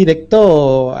ahora en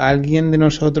directo alguien de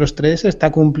nosotros 3 está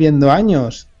cumpliendo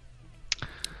años.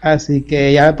 Así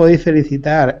que ya me podéis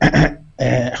felicitar.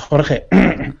 Jorge.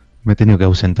 Me he tenido que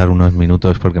ausentar unos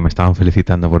minutos porque me estaban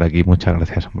felicitando por aquí. Muchas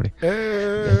gracias, hombre.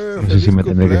 No sé si me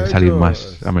tendré que salir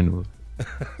más a menudo.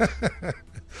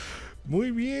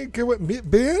 Muy bien, qué bueno.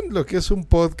 Vean lo que es un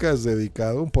podcast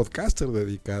dedicado, un podcaster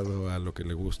dedicado a lo que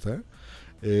le gusta.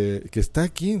 Que está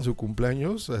aquí en su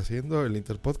cumpleaños haciendo el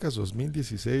Interpodcast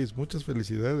 2016. Muchas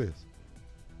felicidades.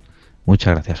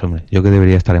 Muchas gracias, hombre. Yo que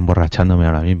debería estar emborrachándome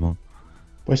ahora mismo.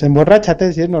 Pues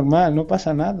emborráchate si es normal, no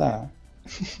pasa nada.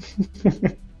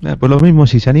 Pues lo mismo,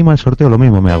 si se anima el sorteo, lo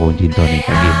mismo me hago un gin tonic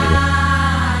aquí.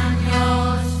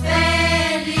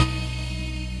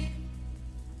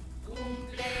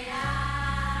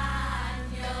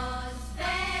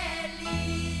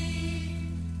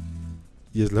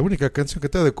 Y es la única canción que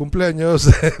te da de cumpleaños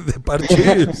de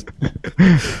Parchís.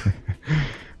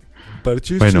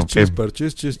 Parchís, bueno,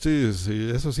 Parchís, chis. Y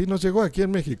eso sí nos llegó aquí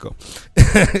en México.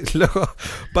 Luego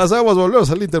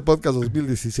volvemos al Interpodcast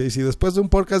 2016. Y después de un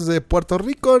podcast de Puerto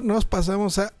Rico, nos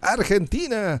pasamos a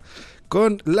Argentina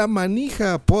con La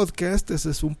Manija Podcast. Ese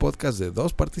es un podcast de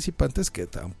 2 participantes que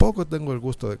tampoco tengo el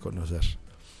gusto de conocer.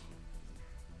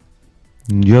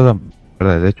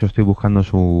 De hecho estoy buscando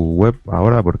su web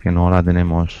ahora porque no la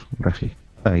tenemos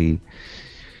registrada y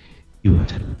va a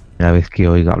ser la primera vez que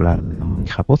oiga hablar de La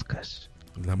Manija Podcast.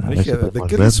 La Manija, ¿de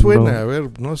qué le suena? A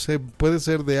ver, no sé, puede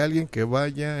ser de alguien que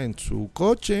vaya en su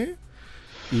coche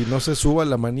y no se suba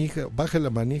la manija, baje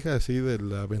la manija así de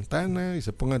la ventana y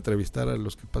se ponga a entrevistar a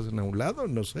los que pasen a un lado,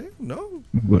 no sé, ¿no?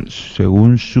 Bueno,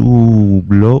 según su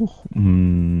blog...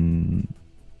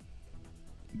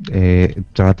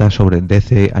 trata sobre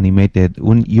DC Animated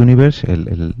Universe,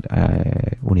 el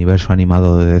universo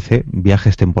animado de DC,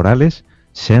 viajes temporales,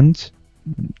 Sense,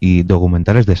 y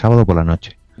documentales de sábado por la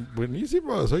noche.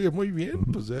 Buenísimo, se oye muy bien.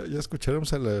 Pues ya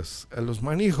escucharemos a los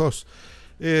manijos.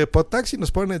 Potaxi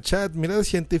nos pone en el chat: mirada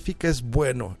científica es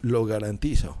bueno, lo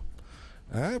garantizo.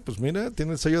 Pues mira,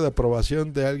 tiene el sello de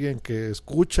aprobación de alguien que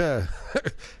escucha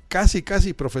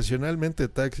casi profesionalmente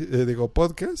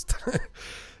podcast.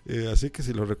 Así que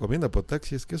si lo recomienda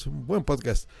Potaxi, es que es un buen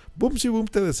podcast. Boom si Boom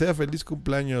te desea feliz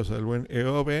cumpleaños al buen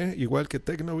EOB, igual que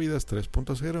Tecnovidas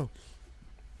 3.0.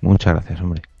 Muchas gracias,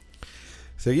 hombre.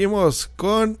 Seguimos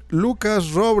con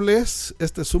Lucas Robles.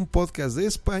 Este es un podcast de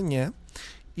España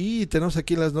y tenemos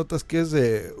aquí las notas que es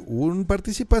de un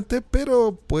participante,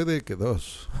 pero puede que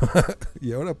dos.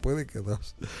 Y ahora puede que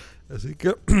dos. Así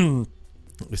que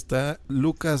está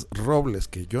Lucas Robles,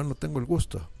 que yo no tengo el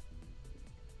gusto.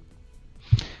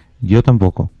 Yo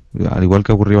tampoco. Al igual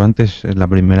que ocurrió antes, es la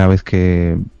primera vez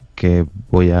que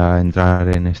voy a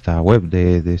entrar en esta web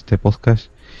de este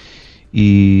podcast.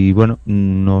 Y bueno,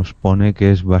 nos pone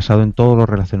que es basado en todo lo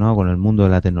relacionado con el mundo de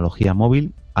la tecnología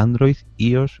móvil, Android,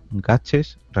 iOS,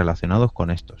 gadgets relacionados con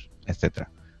estos, etcétera.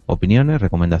 Opiniones,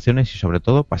 recomendaciones y sobre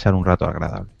todo pasar un rato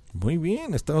agradable. Muy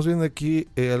bien, estamos viendo aquí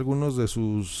algunos de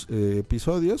sus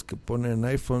episodios que ponen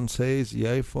iPhone 6 y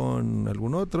iPhone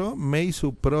algún otro,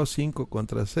 Meizu Pro 5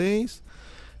 contra 6,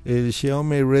 el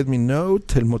Xiaomi Redmi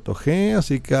Note, el Moto G,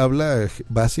 así que habla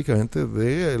básicamente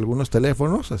de algunos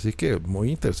teléfonos, así que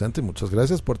muy interesante. Muchas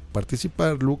gracias por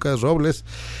participar, Lucas Robles.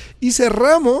 Y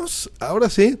cerramos, ahora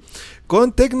sí,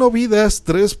 con Tecnovidas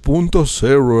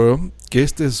 3.0, que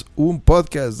este es un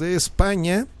podcast de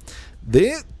España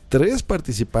de 3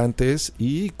 participantes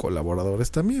y colaboradores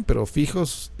también, pero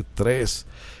fijos 3.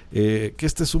 Que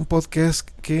este es un podcast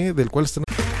del cual están...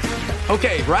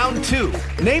 Okay, round 2.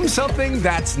 Name something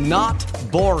that's not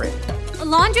boring. A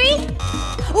laundry?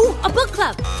 Ooh, a book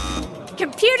club.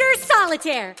 Computer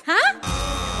solitaire, huh?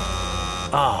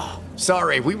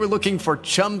 Sorry, we were looking for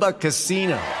Chumba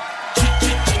Casino.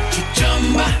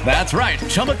 That's right,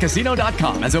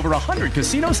 ChumbaCasino.com has over 100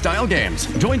 casino-style games.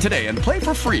 Join today and play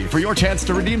for free for your chance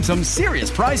to redeem some serious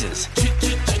prizes.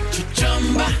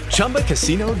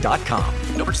 ChumbaCasino.com.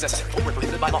 No purchase necessary. Void where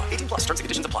prohibited by law. 18 plus terms and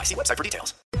conditions apply. See website for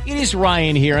details. It is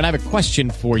Ryan here, and I have a question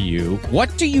for you.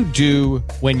 What do you do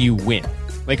when you win?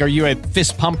 Like, are you a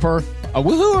fist pumper, a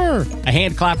woohooer, a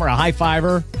hand clapper, a high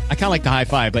fiver? I kind of like the high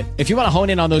five, but if you want to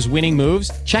hone in on those winning moves,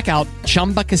 check out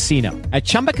Chumba Casino. At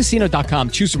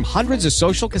ChumbaCasino.com, choose from hundreds of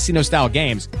social casino-style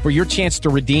games for your chance to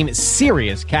redeem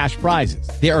serious cash prizes.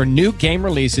 There are new game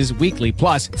releases weekly,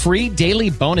 plus free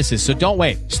daily bonuses, so don't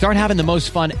wait. Start having the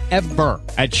most fun ever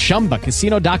at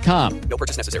ChumbaCasino.com. No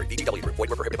purchase necessary. VGW Group. Void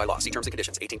where prohibited by law. See terms and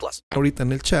conditions. 18 plus. Ahorita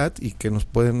en el chat y que nos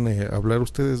pueden hablar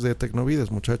ustedes de Tecnovidas,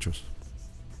 muchachos.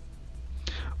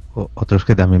 Otros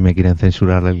que también me quieren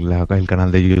censurar el canal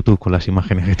de YouTube con las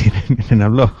imágenes que tienen en el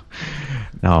blog.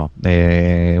 No,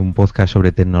 un podcast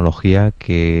sobre tecnología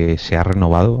que se ha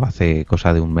renovado hace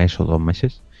cosa de un mes o 2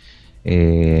 meses.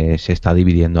 Se está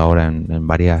dividiendo ahora en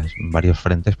varios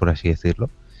frentes, por así decirlo,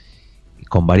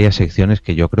 con varias secciones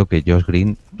que yo creo que Josh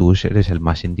Green, tú eres el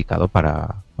más indicado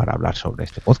para hablar sobre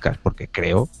este podcast, porque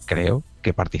creo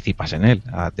que participas en él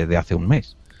desde hace un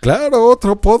mes. Claro,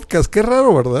 otro podcast. Qué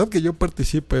raro, ¿verdad? Que yo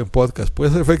participe en podcast.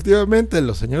 Pues efectivamente,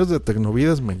 los señores de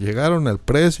Tecnovidas me llegaron al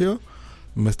precio.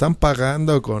 Me están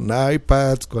pagando con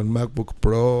iPads, con MacBook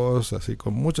Pros, así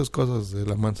con muchas cosas de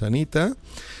la manzanita.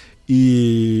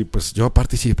 Y pues yo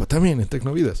participo también en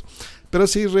Tecnovidas. Pero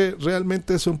sí,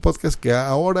 realmente es un podcast que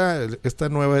ahora, esta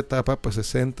nueva etapa, pues se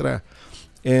centra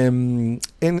en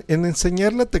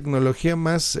enseñar la tecnología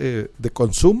más de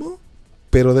consumo,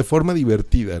 pero de forma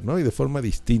divertida, ¿no? Y de forma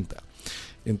distinta.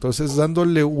 Entonces,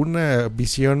 dándole una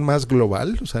visión más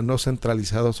global, o sea, no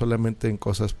centralizado solamente en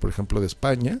cosas, por ejemplo, de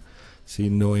España,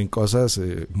 sino en cosas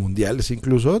mundiales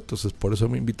incluso. Entonces, por eso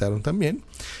me invitaron también.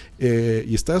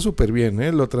 Y está súper bien,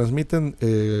 ¿eh? Lo transmiten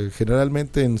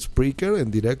generalmente en Spreaker,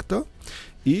 en directo,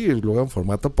 y luego en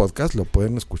formato podcast lo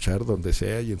pueden escuchar donde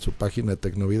sea y en su página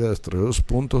Tecnovidas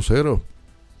 3.0.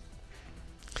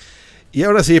 Y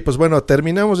ahora sí, pues bueno,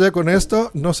 terminamos ya con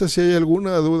esto. No sé si hay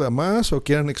alguna duda más o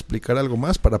quieran explicar algo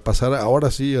más para pasar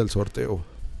ahora sí al sorteo.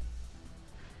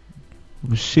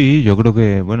 Sí, yo creo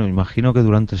que, bueno, imagino que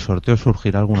durante el sorteo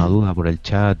surgirá alguna duda por el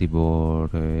chat y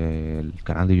por el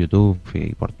canal de YouTube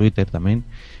y por Twitter también.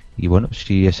 Y bueno,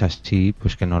 si es así,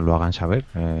 pues que nos lo hagan saber.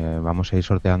 Vamos a ir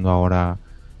sorteando ahora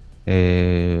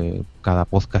cada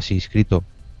podcast inscrito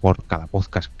por cada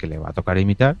podcast que le va a tocar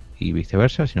imitar y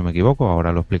viceversa, si no me equivoco.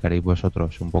 Ahora lo explicaréis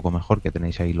vosotros un poco mejor, que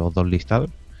tenéis ahí los 2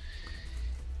 listados,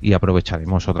 y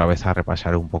aprovecharemos otra vez a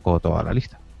repasar un poco toda la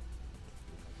lista.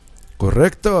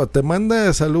 Correcto, te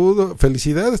manda saludos,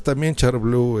 felicidades también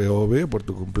Charblue Eove por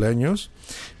tu cumpleaños.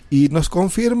 Y nos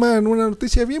confirman una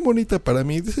noticia bien bonita para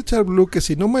mí. Dice Charblue que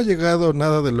si no me ha llegado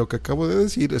nada de lo que acabo de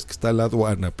decir es que está la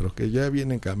aduana, pero que ya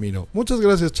viene en camino. Muchas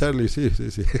gracias, Charlie. Sí.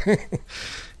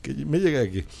 Que me llega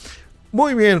aquí.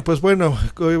 Muy bien, pues bueno,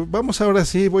 vamos ahora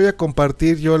sí. Voy a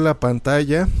compartir yo la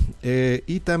pantalla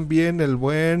y también el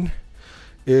buen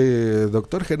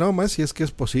Doctor Genoma, si es que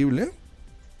es posible.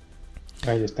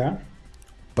 Ahí está.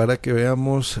 Para que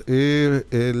veamos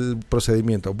el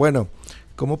procedimiento. Bueno,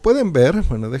 como pueden ver,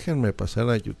 déjenme pasar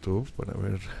a YouTube para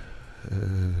ver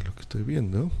lo que estoy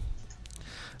viendo.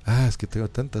 Es que tengo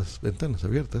tantas ventanas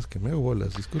abiertas que me hago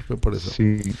bolas, disculpen por eso.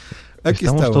 Sí, aquí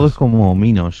estamos todos como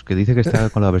Minos, que dice que está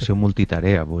con la versión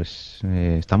multitarea. Pues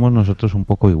estamos nosotros un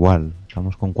poco igual,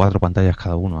 estamos con 4 pantallas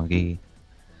cada uno aquí,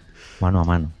 mano a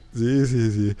mano.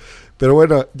 Sí. Pero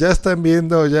bueno, ya están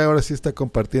viendo, ya ahora sí está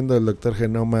compartiendo el Doctor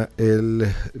Genoma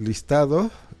el listado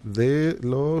de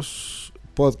los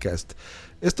podcasts.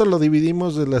 Esto lo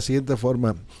dividimos de la siguiente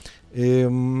forma.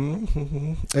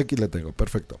 Aquí la tengo,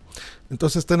 perfecto.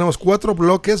 Entonces tenemos 4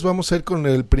 bloques. Vamos a ir con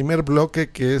el primer bloque,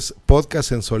 que es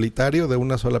podcast en solitario de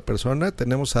una sola persona.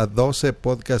 Tenemos a 12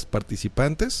 podcast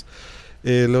participantes.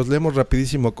 Los leemos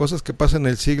rapidísimo. Cosas que pasan en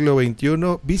el siglo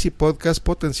XXI, Bici Podcast,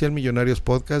 Potencial Millonarios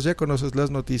Podcast, Ya Conoces las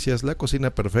Noticias, La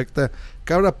Cocina Perfecta,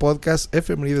 Cabra Podcast,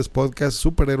 Efemérides Podcast,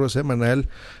 Superhéroe Semanal,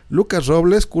 Lucas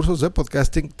Robles, Cursos de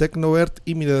Podcasting, Tecnovert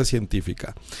y Mirada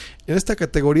Científica. En esta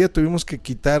categoría tuvimos que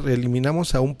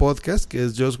eliminamos a un podcast que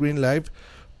es Just Green Live,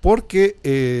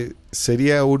 porque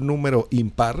sería un número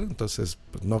impar, entonces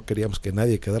pues, no queríamos que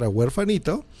nadie quedara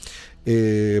huérfanito.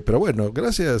 Pero bueno,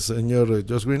 gracias señor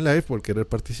Just Green Life por querer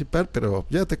participar, pero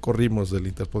ya te corrimos del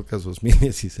Interpodcast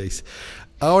 2016.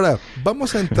 Ahora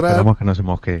vamos a entrar. Esperamos que no se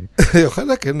mosque.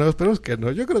 Ojalá que no, esperemos que no.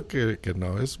 Yo creo que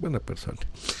no, es buena persona.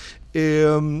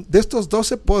 De estos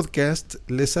 12 podcasts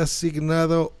les ha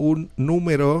asignado un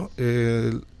número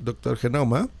el Doctor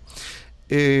Genoma,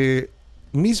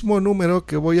 mismo número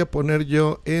que voy a poner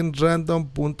yo en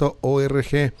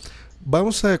random.org.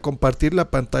 Vamos a compartir la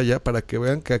pantalla para que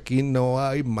vean que aquí no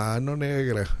hay mano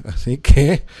negra. Así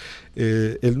que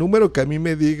el número que a mí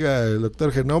me diga el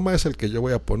Doctor Genoma es el que yo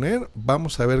voy a poner.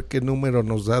 Vamos a ver qué número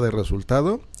nos da de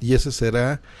resultado. Y ese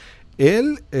será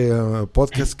el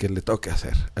podcast que le toque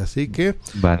hacer. Así que...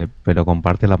 Vale, pero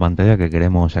comparte la pantalla que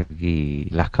queremos aquí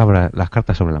las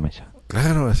cartas sobre la mesa.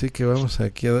 Claro, así que vamos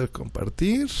aquí a dar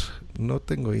compartir. No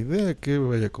tengo idea qué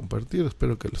vaya a compartir.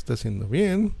 Espero que lo esté haciendo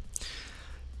bien.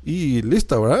 Y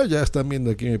listo, ¿verdad? Ya están viendo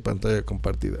aquí mi pantalla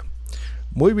compartida.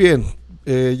 Muy bien,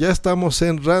 ya estamos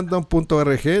en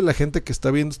random.org. La gente que está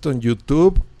viendo esto en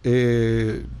YouTube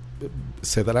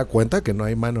se dará cuenta que no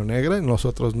hay mano negra.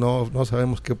 Nosotros no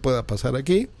sabemos qué pueda pasar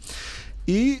aquí.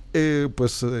 Y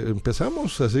pues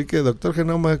empezamos. Así que, Doctor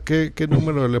Genoma, ¿qué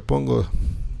número le pongo?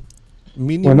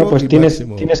 Mínimo. Bueno, pues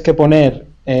tienes que poner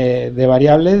de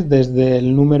variables desde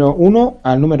el número 1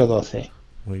 al número 12.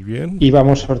 Muy bien. Y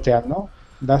vamos sorteando.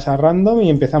 Das a random y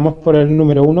empezamos por el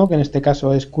número 1, que en este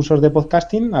caso es cursos de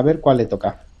podcasting, a ver cuál le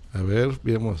toca. A ver,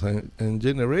 vamos en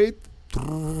Generate.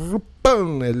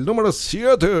 ¡Pum! El número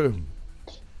 7.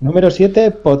 Número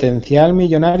 7, Potencial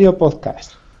Millonario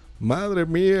Podcast. Madre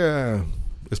mía.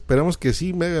 Esperamos que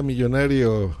sí me haga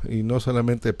millonario y no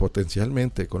solamente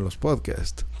potencialmente con los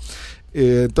podcasts.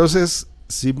 Entonces,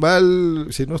 si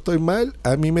no estoy mal,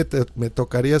 a mí me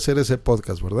tocaría hacer ese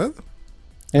podcast, ¿verdad?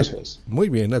 Eso es. Muy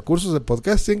bien, a cursos de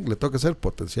podcasting le toca hacer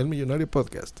Potencial Millonario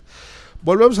Podcast.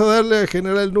 Volvemos a darle a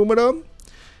generar el número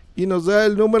y nos da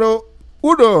el número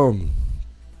 1.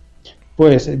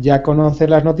 Pues Ya Conoces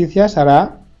las Noticias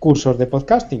hará cursos de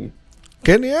podcasting.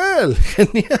 Genial,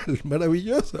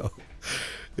 maravilloso.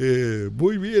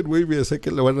 Muy bien, sé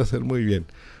que lo van a hacer muy bien.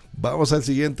 Vamos al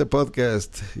siguiente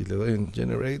podcast y le doy en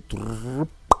Generate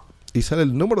y sale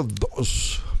el número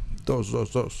 2.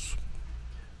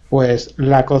 Pues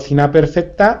La Cocina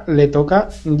Perfecta le toca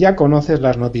Ya Conoces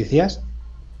las Noticias.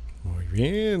 Muy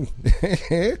bien.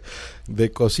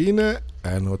 De cocina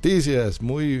a noticias.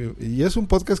 Y es un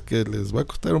podcast que les va a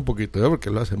costar un poquito, porque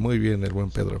lo hace muy bien el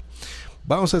buen Pedro.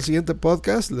 Vamos al siguiente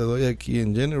podcast. Le doy aquí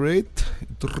en Generate.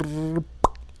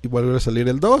 Y vuelve a salir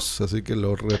el 2. Así que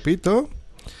lo repito.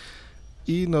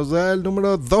 Y nos da el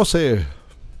número 12.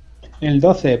 El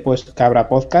 12, pues Cabra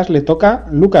Podcast le toca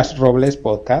Lucas Robles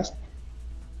Podcast.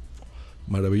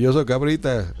 Maravilloso,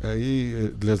 Cabrita.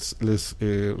 Ahí les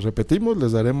repetimos,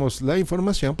 les daremos la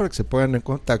información para que se pongan en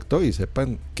contacto y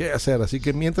sepan qué hacer. Así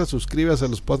que mientras, suscríbase a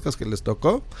los podcasts que les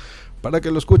tocó para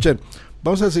que lo escuchen.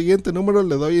 Vamos al siguiente número,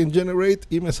 le doy en Generate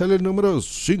y me sale el número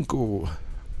 5.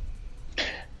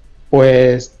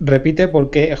 Pues repite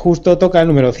porque justo toca el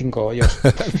número 5, yo.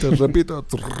 Te repito,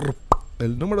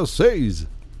 el número 6.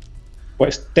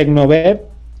 Pues Tecnover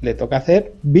le toca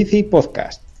hacer Bici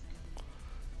Podcast.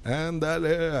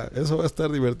 Ándale, eso va a estar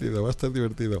divertido,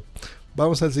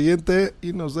 Vamos al siguiente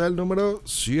y nos da el número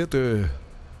 7.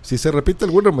 Si se repite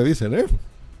alguno me dicen, ¿eh?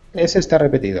 Ese está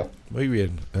repetido. Muy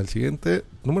bien, al siguiente,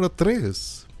 número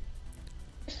 3.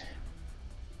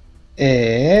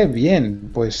 Bien,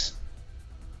 pues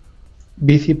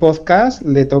Bici Podcast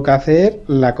le toca hacer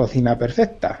La Cocina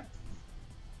Perfecta.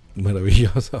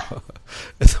 Maravilloso.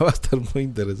 Eso va a estar muy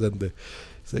interesante.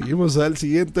 Seguimos al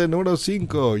siguiente, número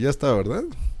 5. Ya está, ¿verdad?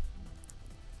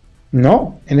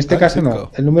 No, en este caso 5.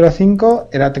 no. El número 5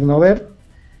 era Tecnover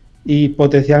y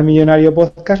Potencial Millonario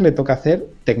Podcast le toca hacer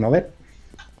Tecnover.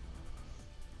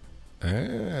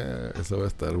 Eso va a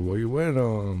estar muy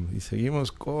bueno. Y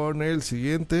seguimos con el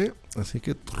siguiente. Así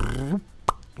que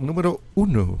número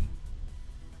 1.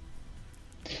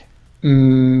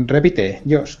 Repite,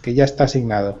 Josh, que ya está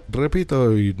asignado.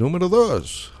 Repito, y número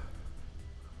 2.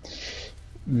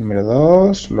 Número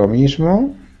 2, lo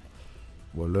mismo.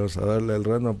 Volvemos a darle al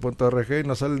random.org y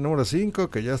nos sale el número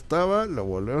 5, que ya estaba. Lo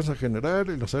volvemos a generar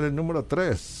y nos sale el número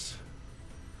 3.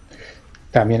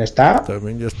 También está.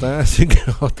 También ya está, así que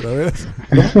otra vez.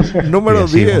 Número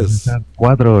 10.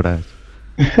 4 horas.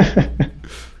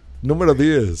 Número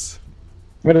 10.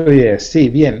 Número 10, sí,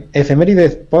 bien.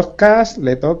 Efemérides Podcast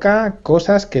le toca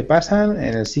cosas que pasan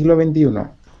en el siglo XXI.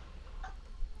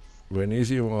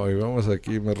 Buenísimo, y vamos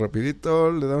aquí más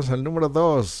rapidito. Le damos al número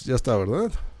 2. Ya está,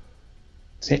 ¿verdad?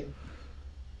 Sí.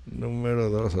 Número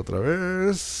 2 otra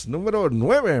vez. Número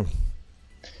 9.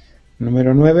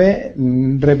 Número 9,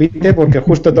 repite porque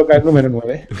justo toca el número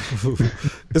 9.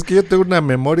 Es que yo tengo una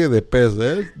memoria de pez,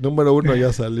 ¿eh? Número 1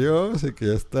 ya salió, así que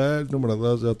ya está. El número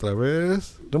 2 ya otra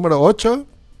vez. Número 8.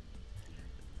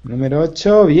 Número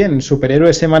 8, bien.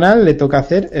 Superhéroe semanal le toca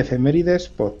hacer Efemérides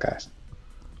Podcast.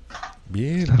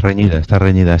 Bien. Está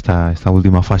reñida esta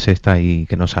última fase, está ahí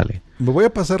que no sale. Me voy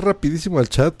a pasar rapidísimo al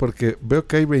chat porque veo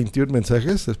que hay 21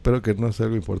 mensajes. Espero que no sea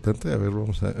algo importante. A ver,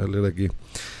 vamos a leer aquí.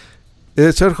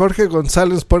 El señor Jorge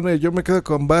González pone: yo me quedo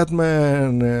con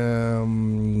Batman.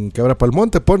 Cabra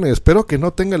Palmonte pone: espero que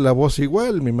no tenga la voz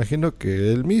igual. Me imagino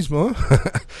que él mismo.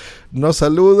 Nos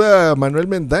saluda Manuel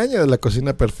Mendaña de La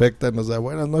Cocina Perfecta. Nos da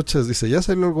buenas noches. Dice: ya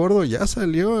salió el gordo. Ya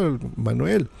salió el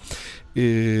Manuel.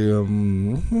 Qué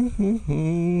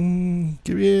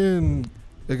bien.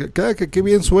 Qué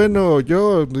bien sueno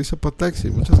yo, dice Potaxi.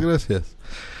 Muchas gracias.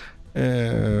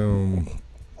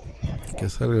 Que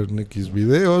salgan X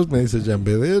videos, me dice Jean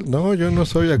Bedel. No, yo no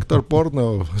soy actor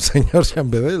porno, señor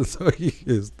Jean Bedel, soy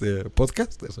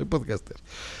soy podcaster.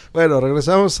 Bueno,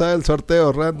 regresamos al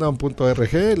sorteo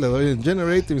random.org, le doy en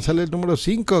generate y me sale el número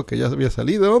 5 que ya había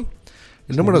salido.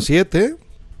 El número 7.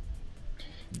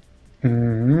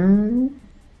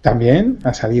 También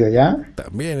ha salido ya.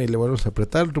 También, y le volvemos a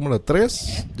apretar el número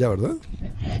 3, ya, ¿verdad?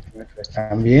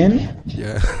 También.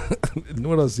 Ya. El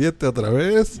número 7 otra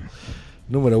vez.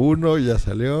 Número 1 ya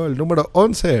salió. El número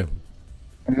 11.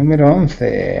 El número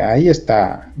 11, ahí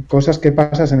está. Cosas que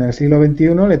pasas en el siglo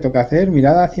XXI, le toca hacer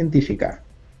mirada científica.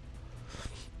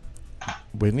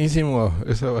 Buenísimo,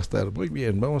 eso va a estar muy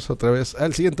bien. Vamos otra vez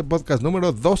al siguiente podcast,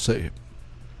 número 12.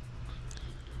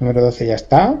 Número 12 ya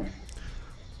está.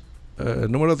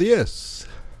 Número 10.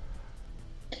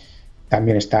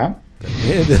 También está.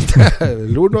 También ya está.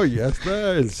 El 1 ya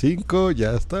está. El 5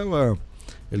 ya estaba.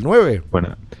 El 9.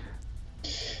 Bueno.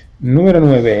 Número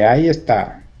 9, ahí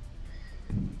está.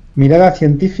 Mirada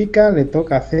científica le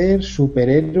toca hacer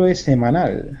superhéroe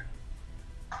semanal.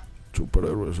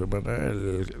 Superhéroe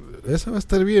semanal. Eso va a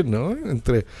estar bien, ¿no?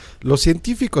 Entre los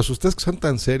científicos, ustedes que son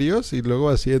tan serios, y luego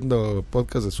haciendo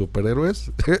podcast de superhéroes.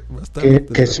 Va a estar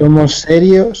que somos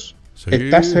serios. Sí,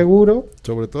 ¿estás seguro?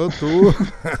 Sobre todo tú.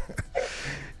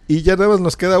 Y ya nada más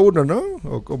nos queda uno, ¿no?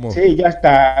 ¿O cómo? Sí, ya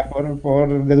está.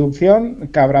 Por deducción,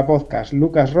 Cabra Podcast.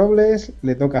 Lucas Robles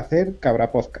le toca hacer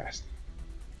Cabra Podcast.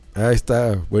 Ahí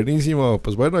está, buenísimo.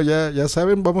 Pues bueno, ya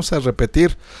saben, vamos a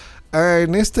repetir.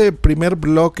 En este primer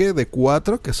bloque de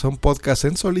 4, que son podcasts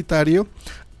en solitario,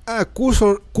 a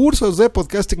cursos de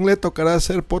podcasting le tocará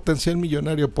hacer Potencial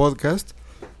Millonario Podcast.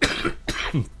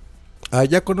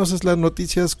 Ya conoces las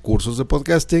noticias, cursos de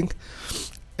podcasting.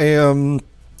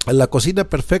 La Cocina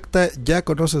Perfecta, ya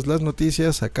conoces las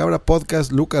noticias. A Cabra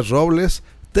Podcast, Lucas Robles.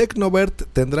 Tecnovert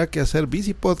tendrá que hacer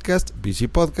Bici Podcast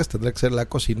tendrá que ser La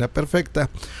Cocina Perfecta.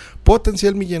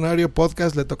 Potencial Millonario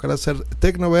Podcast le tocará hacer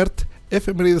Tecnovert.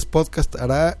 Efemérides Podcast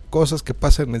hará cosas que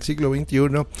pasan en el siglo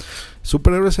XXI.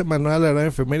 Superhéroes Semanal hará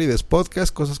Efemérides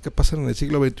Podcast, cosas que pasan en el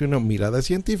siglo XXI. Mirada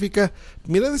Científica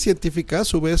a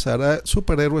su vez hará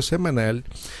Superhéroes Semanal.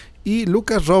 Y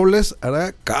Lucas Robles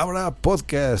hará Cabra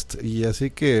Podcast. Y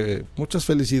así que muchas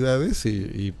felicidades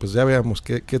y pues ya veamos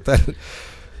qué tal.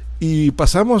 Y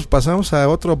pasamos a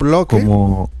otro bloque.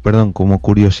 Como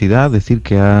curiosidad, decir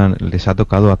que les ha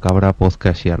tocado a Cabra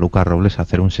Podcast y a Lucas Robles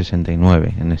hacer un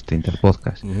 69 en este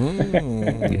Interpodcast.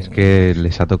 Y es que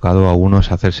les ha tocado a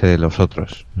unos hacerse de los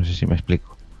otros. No sé si me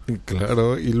explico.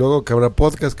 Claro, y luego Cabra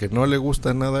Podcast, que no le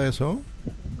gusta nada eso.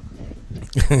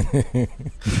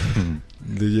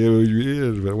 Muy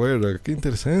bien, pero bueno, qué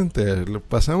interesante.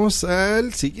 Pasamos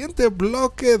al siguiente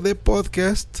bloque de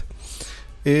podcast,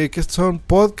 que son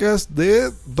podcasts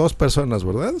de 2 personas,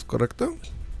 ¿verdad? ¿Es correcto?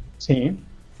 Sí.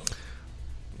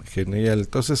 Genial.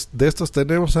 Entonces, de estos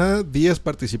tenemos a 10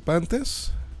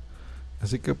 participantes.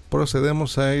 Así que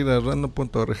procedemos a ir a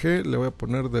random.org. Le voy a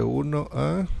poner de 1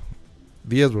 a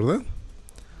 10, ¿verdad?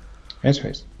 Eso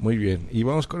es. Muy bien. Y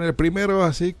vamos con el primero,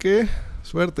 así que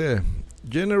suerte.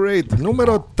 Generate,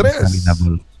 número 3.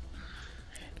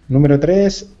 Número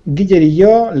 3, Guiller y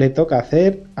yo le toca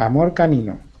hacer Amor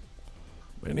Canino.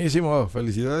 Buenísimo,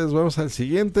 felicidades. Vamos al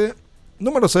siguiente.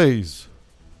 Número 6.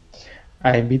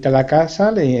 A Invita a la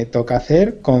Casa le toca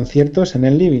hacer Conciertos en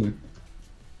el Living.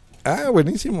 Ah,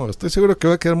 buenísimo. Estoy seguro que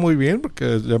va a quedar muy bien porque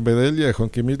a Jan Bedel y a Juan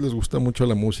Quimís les gusta mucho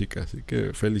la música. Así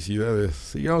que felicidades.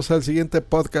 Sigamos al siguiente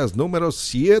podcast, número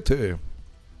 7.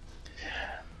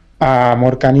 A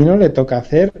Amor Canino le toca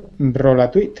hacer Rola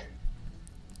Tweet.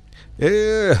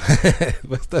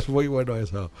 Va a estar muy bueno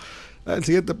eso. Al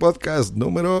siguiente podcast,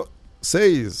 número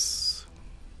 6.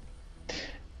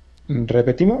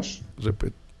 ¿Repetimos?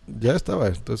 Ya estaba,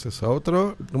 entonces a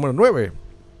otro, número 9.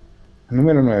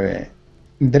 Número 9.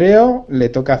 Dreo le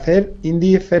toca hacer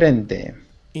Indiferente.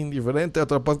 Indiferente,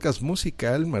 otro podcast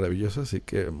musical maravilloso, así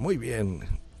que muy bien.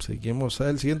 Seguimos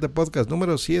al siguiente podcast,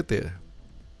 número 7.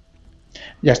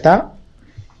 Ya está.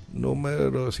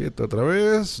 Número 7 otra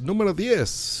vez. Número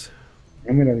 10.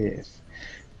 Número 10.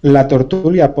 La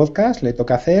Tortulia Podcast le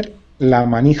toca hacer La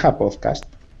Manija Podcast.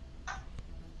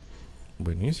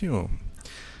 Buenísimo.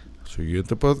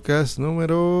 Siguiente podcast,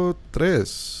 número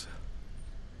 3.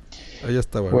 Ahí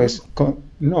estaba. Pues,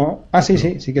 no. Ah, sí,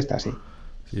 sí que está, sí.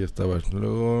 Sí, estaba.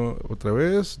 Luego, otra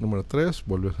vez, número 3,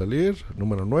 volvió a salir.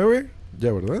 Número 9,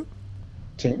 ya, ¿verdad?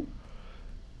 Sí.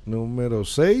 Número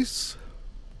 6.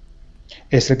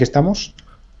 ¿Es el que estamos?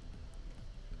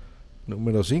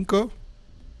 Número 5.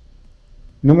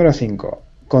 Número 5.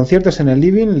 Conciertos en el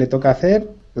Living le toca hacer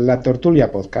La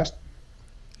Tortulia Podcast.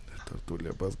 La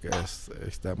Tortulia Podcast.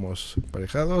 Estamos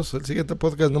emparejados. El siguiente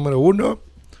podcast, número 1.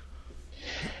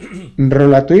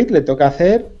 Rola Tweet le toca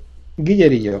hacer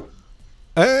Guillerillo.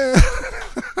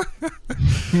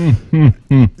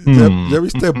 Ya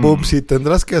viste, Bubsy,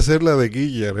 tendrás que hacer la de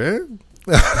Guiller, ¿eh?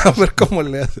 A ver cómo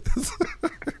le haces.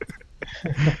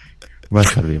 Va a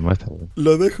estar bien, va a estar bien.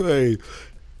 Lo dejo ahí.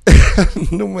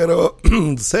 Número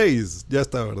 6, ya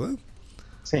está, ¿verdad?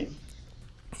 Sí.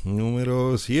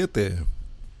 Número 7.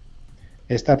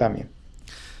 Está también.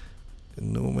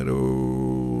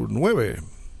 Número 9.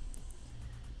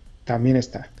 También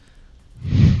está.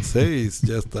 6,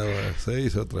 ya estaba.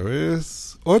 6 otra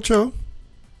vez. 8.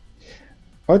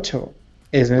 8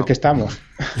 es en el que estamos.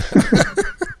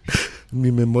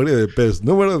 Mi memoria de pez.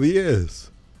 Número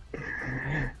 10.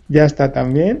 Ya está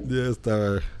también. Ya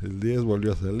estaba. El 10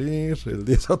 volvió a salir. El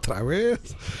 10 otra vez.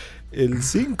 El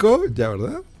 5, ya,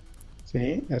 ¿verdad?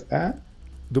 Sí, ya está.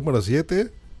 Número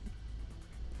 7.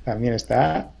 También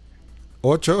está.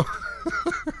 8.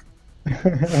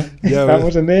 Ya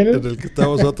estamos en el que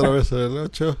estamos otra vez en el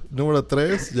 8. Número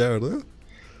 3, ya, ¿verdad?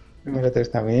 Número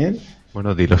 3 también.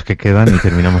 Bueno, di los que quedan y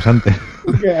terminamos antes.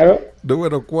 Claro.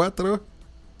 Número 4.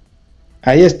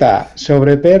 Ahí está.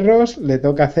 Sobre perros le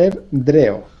toca hacer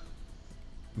Dreo.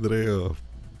 Dreo.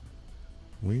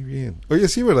 Muy bien. Oye,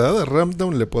 sí, ¿verdad? A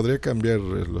Ramdown le podría cambiar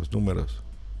los números.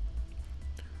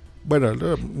 Bueno,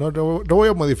 no voy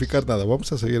a modificar nada.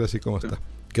 Vamos a seguir así como está.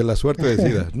 Que la suerte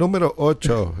decida. Número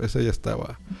 8. Ese ya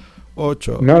estaba.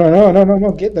 8.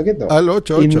 No. Quieto. Al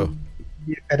 8.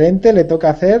 Diferente le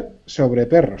toca hacer sobre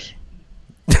perros.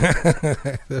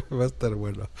 Va a estar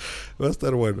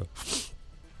bueno.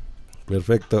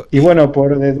 Perfecto. Y bueno,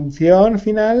 por deducción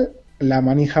final, La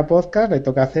Manija Podcast le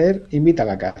toca hacer Invita a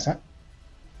la Casa.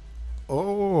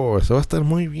 Oh, eso va a estar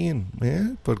muy bien,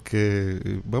 ¿eh?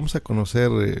 Porque vamos a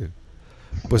conocer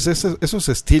pues esos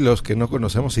estilos que no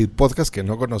conocemos y podcasts que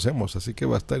no conocemos, así que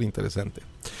va a estar interesante.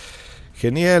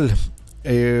 Genial.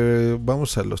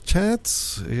 Vamos a los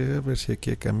chats, a ver si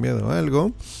aquí ha cambiado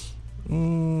algo.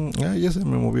 Ya se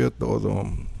me movió todo.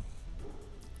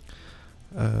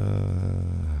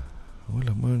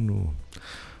 Hola, Manu.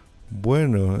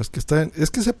 Bueno, es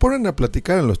que se ponen a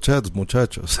platicar en los chats,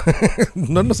 muchachos.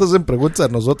 No nos hacen preguntas a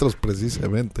nosotros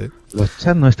precisamente. Los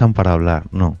chats no están para hablar,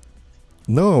 no.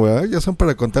 No, ¿verdad? Ya son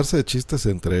para contarse de chistes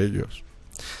entre ellos.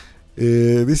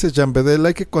 Dice Jean Bedel,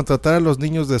 hay que contratar a los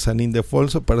niños de San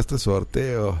Ildefonso para este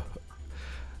sorteo.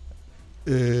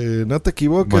 No te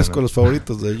equivoques con los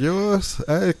favoritos de Joss.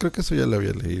 Creo que eso ya lo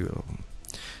había leído.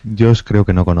 Joss creo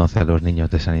que no conoce a los niños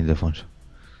de San Ildefonso.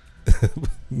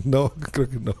 No, creo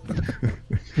que no.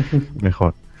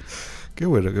 Mejor. Qué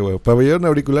bueno, qué bueno. Pabellón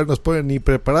Auricular nos pone ni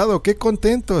preparado, qué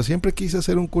contento. Siempre quise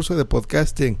hacer un curso de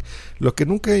podcasting. Lo que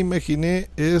nunca imaginé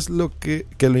es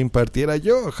que lo impartiera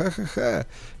yo, jajaja.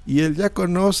 Y el ya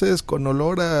conoces con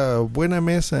olor a buena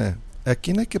mesa. ¿A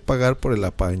quién hay que pagar por el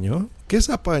apaño? ¿Qué es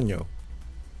apaño?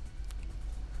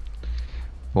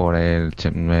 Por el,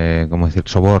 ¿cómo decir?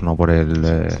 Soborno, por el...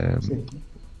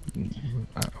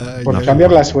 por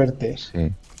cambiar la suerte.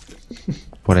 Sí.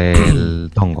 Por el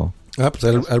tongo. Pues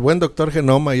al buen doctor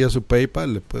Genoma y a su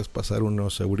PayPal le puedes pasar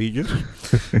unos eurillos.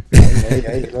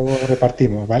 Ahí, luego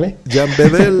repartimos, ¿vale? Jan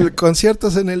Bedel,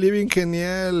 conciertos en el living,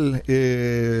 genial.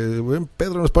 Buen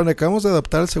Pedro nos pone, acabamos de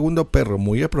adoptar al segundo perro,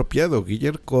 muy apropiado.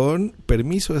 Guiller, con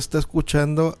permiso, está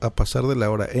escuchando a pasar de la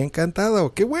hora.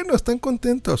 Encantado, qué bueno, están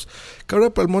contentos. Cabra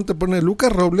Palmonte pone,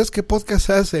 Lucas Robles, ¿qué podcast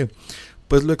hace?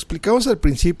 Pues lo explicamos al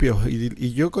principio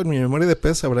y yo con mi memoria de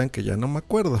pez sabrán que ya no me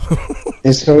acuerdo.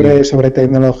 Es sobre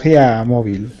tecnología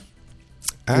móvil.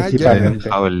 Ya he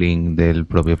dejado el link del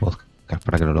propio podcast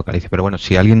para que lo localice. Pero bueno,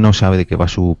 si alguien no sabe de qué va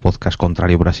su podcast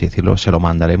contrario, por así decirlo, se lo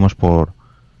mandaremos por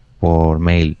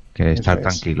mail, que estar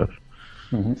tranquilos.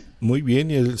 Muy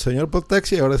bien, y el señor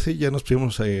Podtaxi, ahora sí ya nos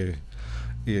pusimos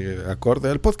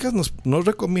acorde al podcast, nos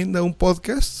recomienda un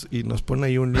podcast y nos pone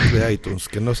ahí un link de iTunes,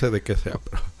 que no sé de qué sea,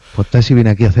 pero... Podtaxi viene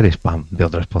aquí a hacer spam de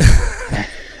otros podcasts.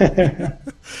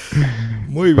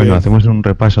 Muy bien. Bueno, hacemos un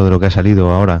repaso de lo que ha salido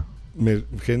ahora.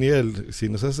 Genial, si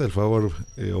nos haces el favor,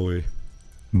 Oe.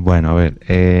 Bueno, a ver,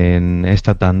 en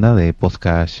esta tanda de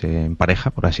podcast en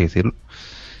pareja, por así decirlo,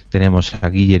 tenemos a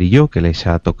Guiller y yo, que les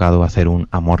ha tocado hacer un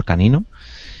amor canino,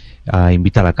 a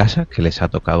Invita a la Casa, que les ha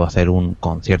tocado hacer un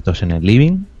conciertos en el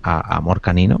living, a Amor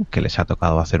Canino, que les ha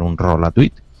tocado hacer un roll a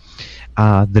tweet,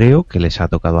 a Dreo, que les ha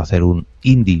tocado hacer un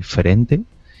indiferente,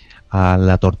 a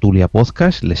La Tortulia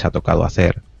Podcast les ha tocado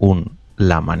hacer un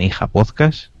La Manija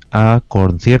Podcast, a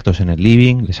Conciertos en el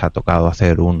Living les ha tocado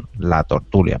hacer un La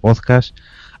Tortulia Podcast,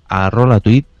 a Roll a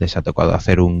Tweet les ha tocado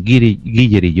hacer un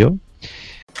Guiller y yo.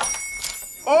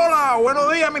 Hola,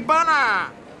 buenos días, mi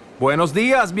pana. Buenos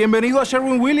días, bienvenido a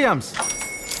Sherwin-Williams.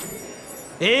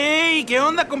 ¡Ey! ¿Qué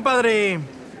onda, compadre?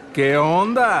 ¿Qué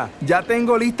onda? Ya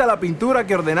tengo lista la pintura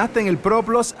que ordenaste en el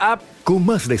ProPlus app. Con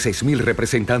más de 6,000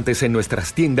 representantes en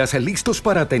nuestras tiendas listos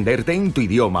para atenderte en tu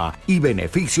idioma y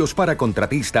beneficios para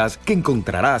contratistas que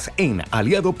encontrarás en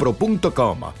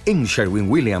aliadopro.com. En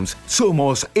Sherwin-Williams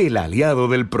somos el aliado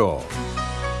del pro.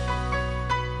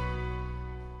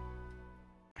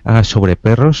 Sobre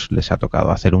perros les ha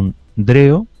tocado hacer un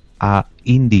Dreo, a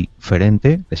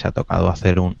Indiferente les ha tocado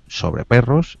hacer un Sobre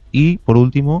Perros y por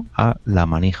último a La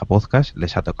Manija Podcast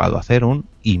les ha tocado hacer un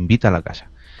Invita a la Casa.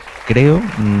 Creo,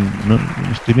 no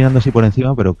estoy mirando así por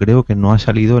encima, pero creo que no ha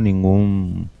salido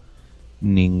ninguna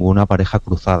pareja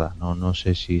cruzada. No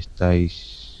sé si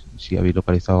habéis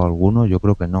localizado alguno, yo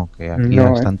creo que no, que aquí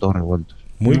están todos revueltos.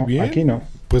 Muy bien. Aquí no.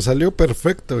 Pues salió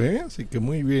perfecto, así que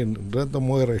muy bien.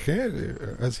 Random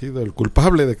ORG ha sido el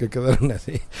culpable de que quedaron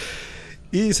así.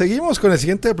 Y seguimos con el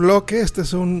siguiente bloque. Este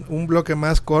es un bloque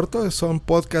más corto. Son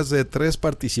podcasts de 3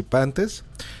 participantes.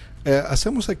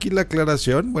 Hacemos aquí la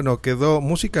aclaración. Bueno, quedó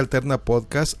Música Alterna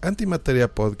Podcast, Antimateria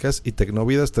Podcast y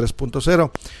Tecnovidas 3.0.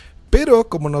 Pero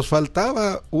como nos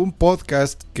faltaba un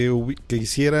podcast que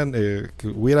hubiera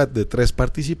de 3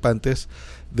 participantes,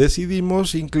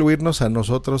 decidimos incluirnos a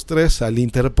nosotros 3 al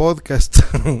Interpodcast.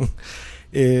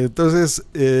 Entonces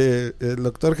el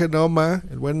doctor Genoma,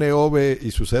 el buen Neove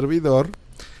y su servidor,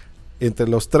 entre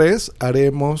los 3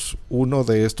 haremos uno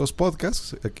de estos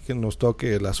podcasts, aquí que nos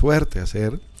toque la suerte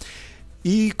hacer.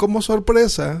 Y como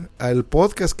sorpresa, al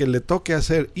podcast que le toque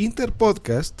hacer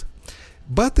Interpodcast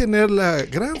va a tener la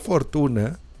gran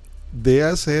fortuna de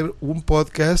hacer un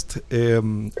podcast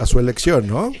a su elección,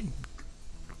 ¿no?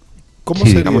 ¿Cómo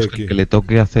sería digamos que el que le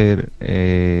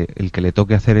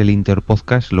toque hacer el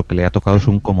Interpodcast, lo que le ha tocado es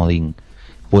un comodín.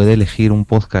 Puede elegir un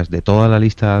podcast de toda la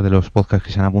lista de los podcasts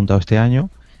que se han apuntado este año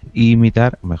e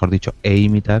imitar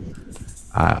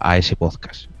a ese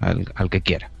podcast, al que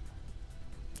quiera.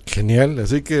 Genial,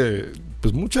 así que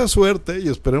pues mucha suerte y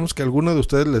esperemos que a alguno de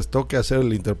ustedes les toque hacer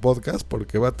el Interpodcast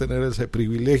porque va a tener ese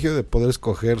privilegio de poder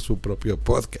escoger su propio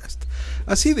podcast.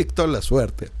 Así dictó la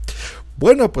suerte.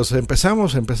 Bueno, pues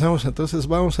empezamos, entonces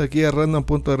vamos aquí a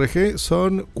random.org,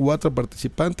 son 4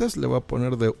 participantes, le voy a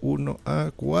poner de 1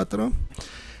 a 4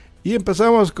 y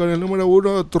empezamos con el número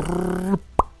 1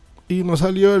 y nos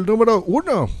salió el número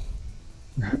 1.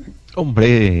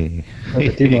 ¡Hombre!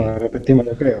 Repetimos,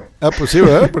 yo creo. Ah, pues sí,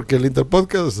 ¿verdad? Porque el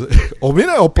Interpodcast,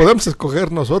 o podemos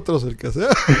escoger nosotros el que sea.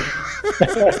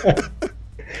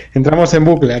 Entramos en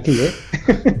bucle aquí, ¿eh?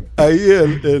 Ahí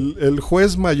el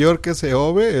juez mayor que se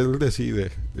ove, él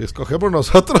decide. ¿Escogemos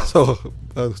nosotros o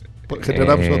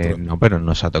generamos otro? No, pero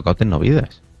nos ha tocado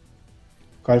Tecnovidas.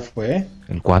 ¿Cuál fue?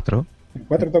 El 4. ¿El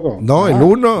 4 tocó? No, el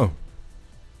 1.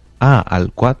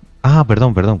 Al 4.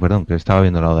 Perdón, que estaba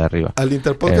viendo el lado de arriba. Al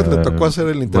Interpodcast le tocó hacer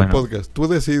el Interpodcast. Tú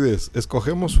decides,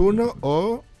 ¿escogemos uno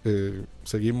o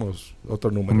seguimos otro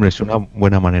número? Hombre, es una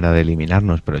buena manera de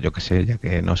eliminarnos, pero yo que sé, ya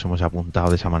que nos hemos apuntado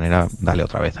de esa manera, dale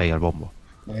otra vez ahí al bombo.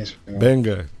 Eso.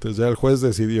 Venga, entonces ya el juez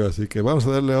decidió, así que vamos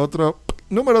a darle otro.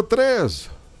 Número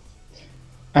 3.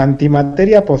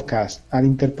 Antimateria Podcast. Al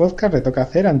Interpodcast le toca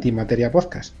hacer Antimateria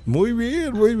Podcast. Muy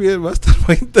bien, va a estar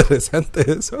muy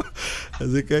interesante eso.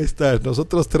 Así que ahí está,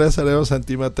 nosotros 3 haremos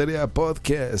Antimateria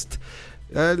Podcast.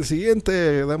 El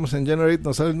siguiente, damos en Generate,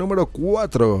 nos sale el número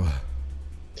 4.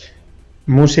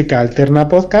 Música Alterna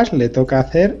Podcast le toca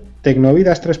hacer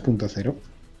Tecnovidas 3.0.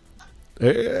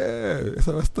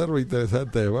 Eso va a estar muy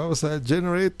interesante. Vamos a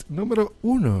Generate número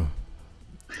 1.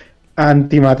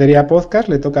 Antimateria Podcast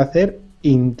le toca hacer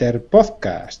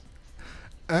Interpodcast.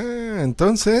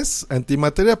 Entonces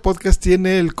Antimateria Podcast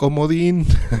tiene el comodín.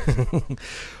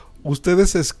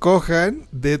 Ustedes escojan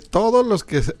de todos los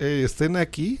que estén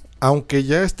aquí, aunque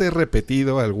ya esté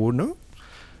repetido alguno,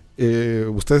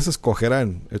 ustedes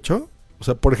escogerán, ¿hecho? O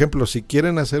sea, por ejemplo, si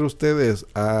quieren hacer ustedes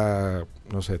a,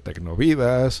 no sé,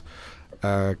 Tecnovidas,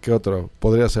 a ¿qué otro?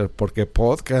 Podría ser Porque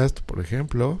Podcast, por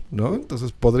ejemplo, ¿no?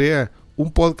 Entonces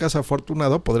un podcast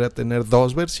afortunado podría tener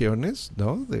 2 versiones,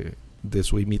 ¿no? De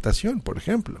su imitación, por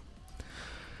ejemplo.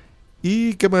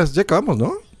 ¿Y qué más? Ya acabamos,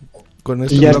 ¿no? Con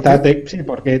este y ya bloque. está, sí,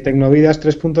 porque Tecnovidas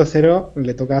 3.0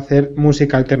 le toca hacer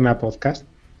Música Alterna Podcast.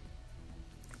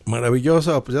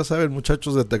 Maravilloso, pues ya saben,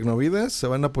 muchachos de Tecnovidas, se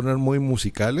van a poner muy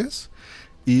musicales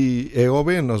y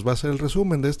EOB nos va a hacer el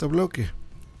resumen de este bloque.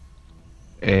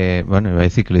 Bueno, iba a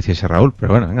decir que lo hiciese Raúl,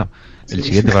 pero bueno, venga, el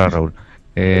siguiente para Raúl.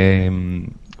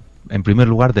 En primer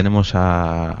lugar tenemos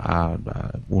a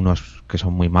unos que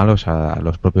son muy malos, a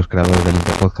los propios creadores del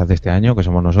Interpodcast de este año, que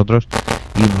somos nosotros,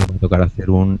 y nos va a tocar hacer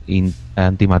un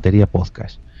Antimateria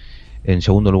Podcast. En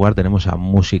segundo lugar tenemos a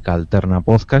Música Alterna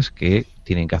Podcast, que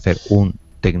tienen que hacer un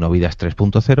Tecnovidas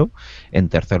 3.0. En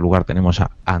tercer lugar tenemos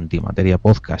a Antimateria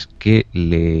Podcast, que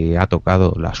le ha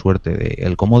tocado la suerte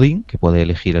del comodín, que puede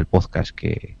elegir el podcast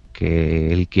que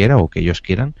él quiera o que ellos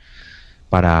quieran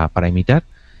para imitar,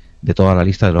 de toda la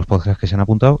lista de los podcasts que se han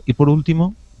apuntado. Y por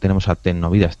último tenemos a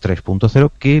Tecnovidas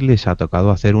 3.0, que les ha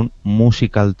tocado hacer un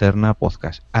Música Alterna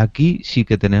Podcast. Aquí sí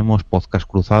que tenemos podcasts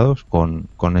cruzados con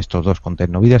estos dos, con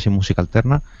Tecnovidas y Música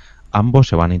Alterna. Ambos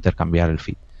se van a intercambiar el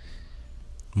feed.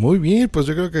 Muy bien, pues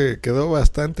yo creo que quedó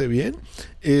bastante bien.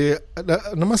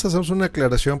 Nomás hacemos una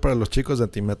aclaración para los chicos de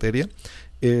Antimateria.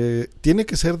 Tiene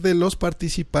que ser de los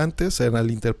participantes en el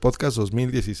Interpodcast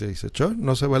 2016, ¿hecho?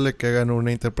 No se vale que hagan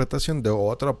una interpretación de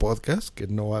otro podcast que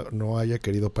no haya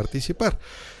querido participar.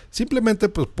 Simplemente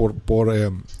pues por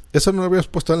eso no lo habíamos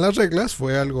puesto en las reglas,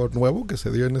 fue algo nuevo que se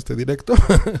dio en este directo.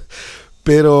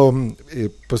 Pero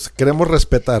pues queremos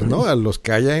respetar, ¿no? A los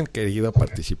que hayan querido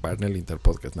participar en el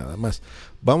Interpodcast nada más.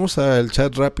 Vamos al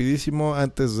chat rapidísimo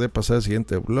antes de pasar al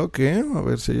siguiente bloque. A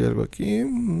ver si hay algo aquí.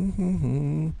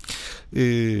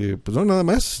 Pues no, nada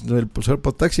más. El profesor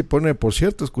Potaxi pone, por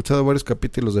cierto, he escuchado varios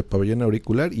capítulos de Pabellón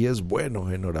Auricular y es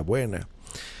bueno, enhorabuena.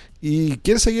 Y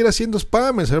quiere seguir haciendo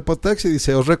spam, el señor Potaxi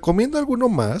dice, os recomiendo alguno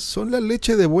más, son la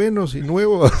leche de buenos y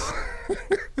nuevos.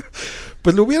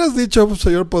 Pues le hubieras dicho,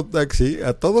 señor Potaxi,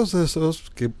 a todos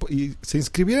esos que se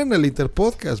inscribieran al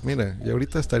Interpodcast, mira, y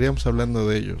ahorita estaríamos hablando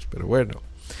de ellos, pero bueno.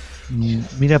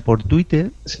 Mira, por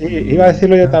Twitter... Sí, iba a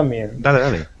decirlo yo también.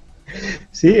 Dale.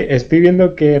 Sí, estoy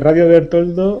viendo que Radio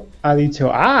Bertoldo ha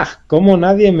dicho, ¿cómo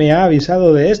nadie me ha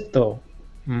avisado de esto?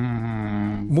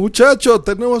 Muchacho,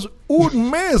 tenemos un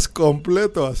mes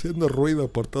completo haciendo ruido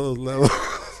por todos lados.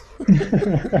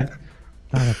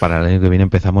 Para el año que viene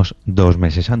empezamos 2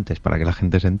 meses antes para que la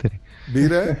gente se entere.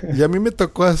 Mira, y a mí me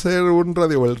tocó hacer un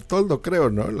Radio Bertoldo, creo,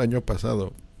 ¿no? El año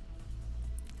pasado.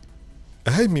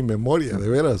 Ay, mi memoria, de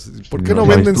veras. ¿Por qué no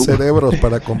venden cerebros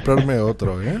para comprarme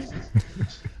otro,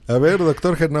 A ver,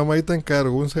 doctor Genoma, ahí te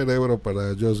encargo un cerebro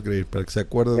para Josh Green, para que se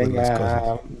acuerde de las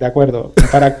cosas. De acuerdo.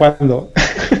 ¿Para cuándo?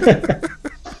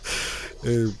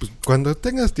 Pues cuando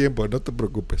tengas tiempo, no te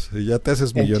preocupes. Ya te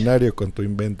haces millonario con tu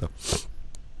invento.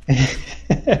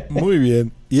 Muy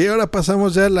bien. Y ahora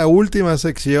pasamos ya a la última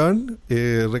sección.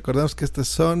 Recordamos que estos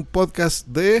son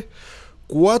podcasts de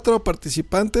 4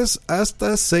 participantes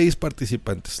hasta 6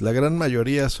 participantes. La gran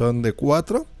mayoría son de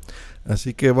 4.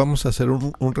 Así que vamos a hacer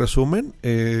un resumen,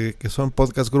 que son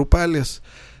podcasts grupales.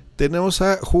 Tenemos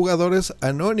a Jugadores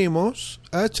Anónimos,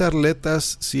 a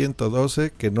Charletas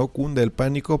 112, Que no cunde el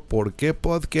pánico, ¿Por qué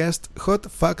podcast?, Hot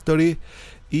Factory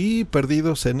y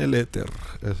Perdidos en el Éter.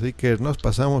 Así que nos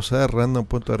pasamos a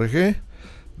random.org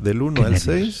del 1 al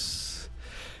 6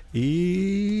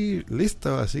 y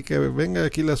listo. Así que venga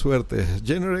aquí la suerte.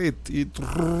 Generate y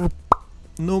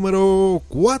número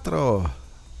 4.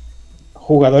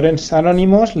 Jugadores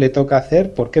Anónimos le toca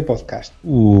hacer ¿Por qué podcast?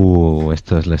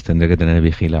 Estos les tendré que tener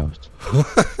vigilados.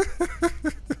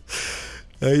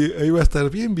 Ahí va a estar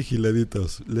bien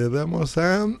vigiladitos. Le damos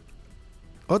a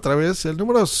otra vez el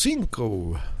número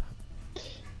 5.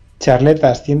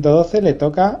 Charletas 112 le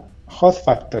toca Hot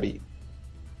Factory.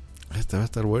 Este va a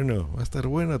estar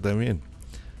bueno también.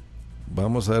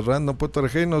 Vamos a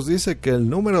random.org y nos dice que el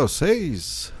número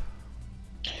 6.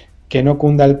 Que no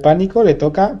cunda el pánico le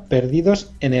toca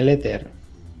Perdidos en el Éter.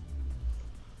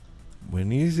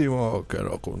 Buenísimo, que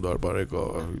no cunda el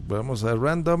pánico. Vamos a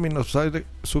random y nos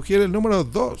sugiere el número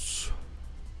 2.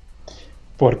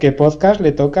 ¿Por qué podcast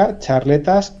le toca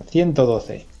Charletas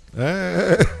 112?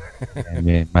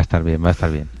 Bien, va a estar bien. Va a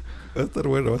estar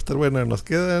bueno. Nos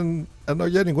quedan... no,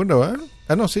 ya ninguno, ¿va?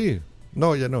 No, sí.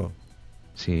 No, ya no.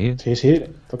 Sí. No, sí,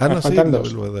 lo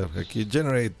vuelvo a dar. Aquí,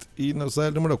 Generate. Y nos da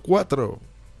el número 4.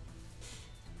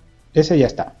 Ese ya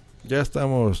está. Ya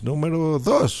estamos. Número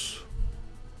 2.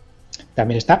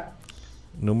 También está.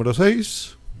 Número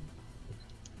 6.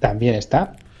 También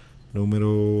está.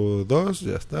 Número 2,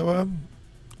 ya estaba.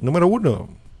 Número 1.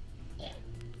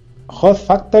 Hot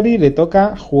Factory le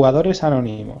toca Jugadores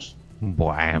Anónimos.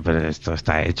 Bueno, pero esto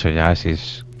está hecho ya, si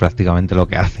es prácticamente lo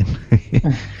que hacen.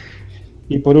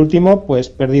 Y por último, pues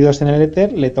Perdidos en el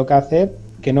Éter le toca hacer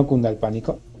Que no cunda el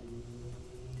pánico.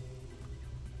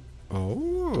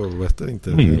 Va a estar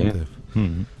interesante.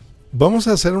 Vamos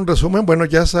a hacer un resumen. Bueno,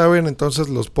 ya saben entonces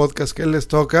los podcasts que les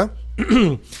toca.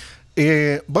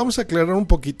 Vamos a aclarar un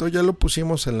poquito. Ya lo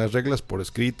pusimos en las reglas por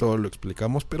escrito, lo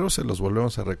explicamos, pero se los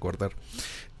volvemos a recordar.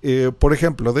 Por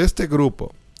ejemplo, de este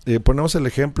grupo, ponemos el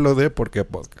ejemplo de ¿Por qué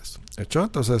podcast? ¿Hecho?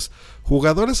 Entonces,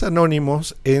 Jugadores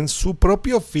Anónimos en su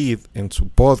propio feed, en su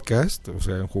podcast, o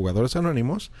sea, en Jugadores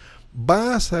Anónimos,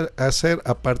 va a ser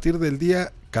a partir del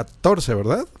día 14,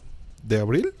 ¿verdad? ¿De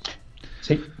abril?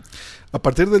 Sí. A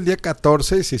partir del día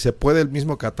 14, y si se puede el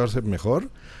mismo 14 mejor,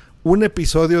 un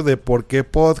episodio de ¿Por qué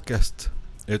podcast?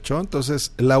 ¿Hecho?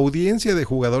 Entonces, la audiencia de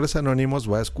Jugadores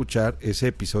Anónimos va a escuchar ese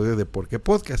episodio de ¿Por qué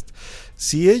podcast?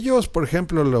 Si ellos, por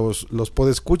ejemplo, los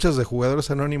podescuchas de Jugadores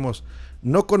Anónimos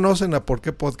no conocen a ¿Por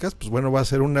qué podcast? Pues bueno, va a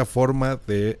ser una forma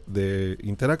de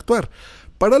interactuar.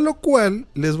 Para lo cual,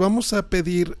 les vamos a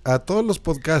pedir a todos los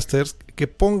podcasters que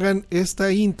pongan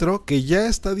esta intro que ya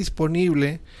está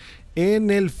disponible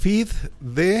en el feed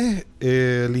de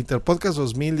el Interpodcast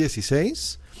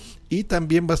 2016 y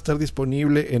también va a estar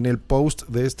disponible en el post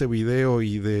de este video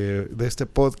y de este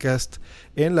podcast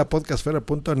en la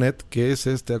podcastfera.net, que es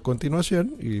a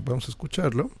continuación, y vamos a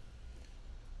escucharlo.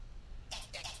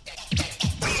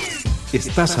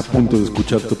 Estás a punto de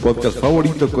escuchar tu podcast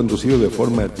favorito conducido de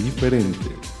forma diferente.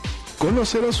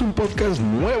 Conocerás un podcast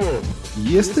nuevo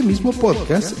y este mismo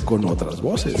podcast con otras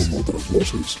voces.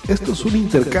 Esto es un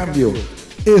intercambio.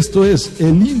 Esto es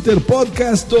el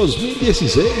Interpodcast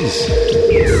 2016.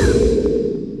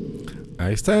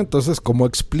 Ahí está. Entonces, como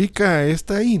explica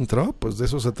esta intro, pues de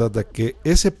eso se trata, que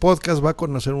ese podcast va a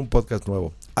conocer un podcast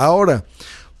nuevo. Ahora,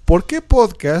 ¿por qué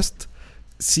podcast?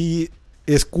 Si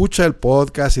escucha el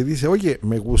podcast y dice, oye,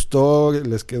 me gustó,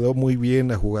 les quedó muy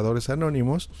bien a Jugadores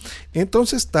Anónimos,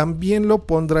 entonces también lo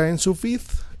pondrá en su feed,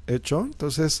 ¿hecho?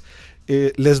 Entonces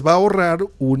les va a ahorrar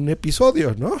un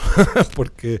episodio, ¿no?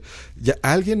 Porque ya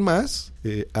alguien más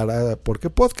hará ¿Por qué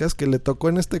podcast? Que le tocó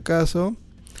en este caso,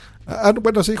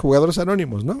 bueno, sí, Jugadores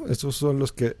Anónimos, ¿no? Esos son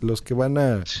los que van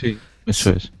a... Sí.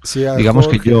 Eso es. Sí, digamos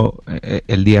Jorge, que yo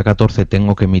el día 14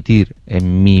 tengo que emitir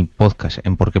en mi podcast,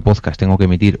 en ¿Por qué podcast? Tengo que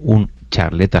emitir un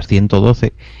Charletas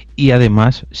 112 y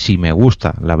además, si me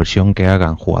gusta la versión que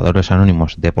hagan Jugadores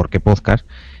Anónimos de ¿Por qué podcast?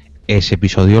 Ese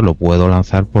episodio lo puedo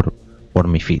lanzar por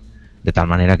mi feed. de tal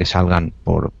manera que salgan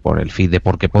por el feed de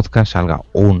Porque Podcast, salga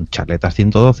un Charletas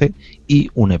 112 y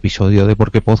un episodio de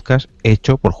Porque Podcast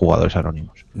hecho por jugadores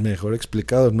anónimos. Mejor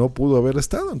explicado no pudo haber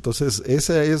estado. Entonces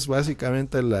ese es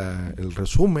básicamente el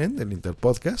resumen del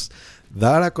Interpodcast,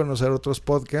 dar a conocer otros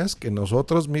podcasts, que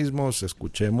nosotros mismos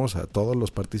escuchemos a todos los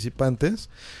participantes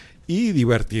y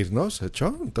divertirnos,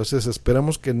 ¿hecho? Entonces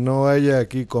esperamos que no haya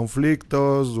aquí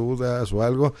conflictos, dudas o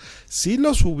algo. Si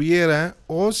los hubiera,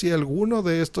 o si alguno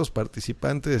de estos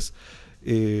participantes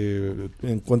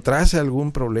encontrase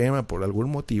algún problema por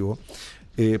algún motivo,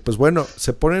 pues bueno,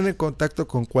 se ponen en contacto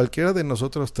con cualquiera de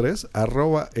nosotros tres,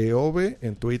 @eove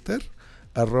en Twitter,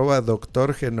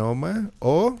 @doctorgenoma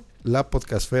o la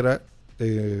podcastfera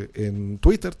en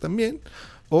Twitter también,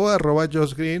 o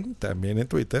 @joshgreen también en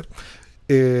Twitter.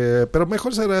 Pero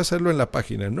mejor será hacerlo en la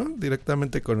página, ¿no?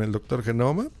 Directamente con el Dr.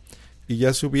 Genoma. Y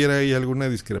ya si hubiera ahí alguna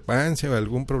discrepancia o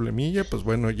algún problemilla, pues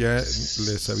bueno, ya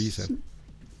les avisan.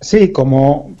 Sí,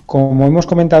 como hemos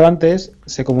comentado antes,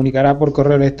 se comunicará por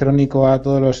correo electrónico a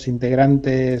todos los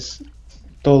integrantes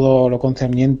todo lo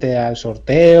concerniente al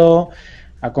sorteo,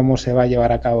 a cómo se va a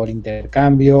llevar a cabo el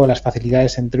intercambio, las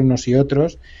facilidades entre unos y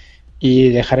otros, y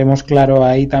dejaremos claro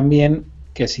ahí también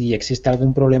que si existe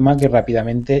algún problema que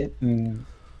rápidamente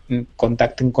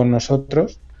contacten con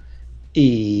nosotros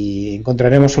y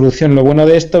encontraremos solución. Lo bueno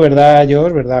de esto, ¿verdad,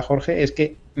 Josh? ¿Verdad, Jorge? Es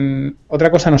que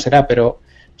otra cosa no será, pero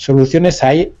soluciones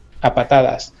hay a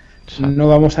patadas. No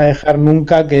vamos a dejar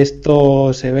nunca que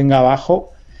esto se venga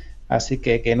abajo, así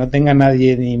que no tenga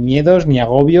nadie ni miedos ni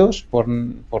agobios por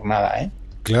nada, ¿eh?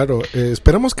 Claro,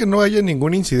 esperamos que no haya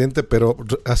ningún incidente, pero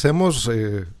hacemos,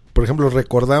 por ejemplo,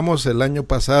 recordamos el año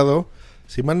pasado,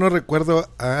 si mal no recuerdo,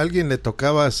 a alguien le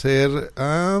tocaba hacer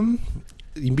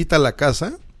Invita a la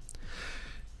Casa.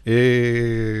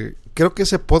 Creo que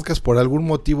ese podcast por algún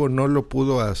motivo no lo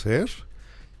pudo hacer.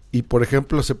 Y por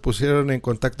ejemplo se pusieron en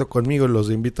contacto conmigo los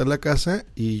de Invita a la Casa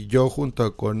y yo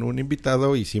junto con un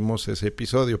invitado hicimos ese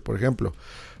episodio, por ejemplo,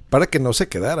 para que no se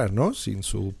quedara, ¿no?, sin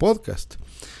su podcast.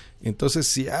 Entonces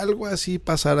si algo así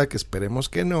pasara, que esperemos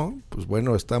que no, pues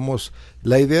bueno,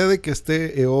 la idea de que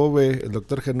esté EOVE, el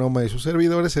Dr. Genoma y sus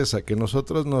servidores es esa, que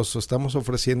nosotros nos estamos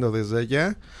ofreciendo desde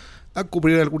allá a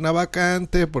cubrir alguna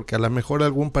vacante, porque a lo mejor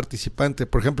algún participante,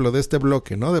 por ejemplo de este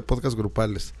bloque, ¿no?, de podcast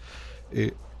grupales,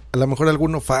 a lo mejor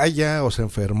alguno falla o se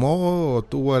enfermó o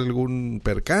tuvo algún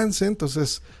percance,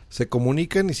 entonces se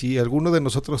comunican y si alguno de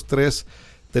nosotros tres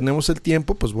tenemos el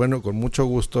tiempo, pues bueno, con mucho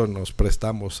gusto nos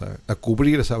prestamos a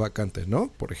cubrir esa vacante, ¿no?,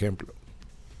 por ejemplo.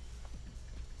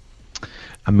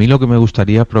 A mí lo que me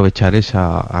gustaría aprovechar es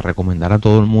a recomendar a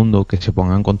todo el mundo que se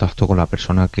ponga en contacto con la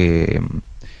persona que,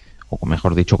 o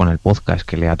mejor dicho, con el podcast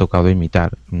que le ha tocado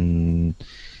imitar.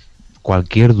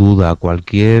 Cualquier duda,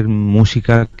 cualquier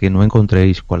música que no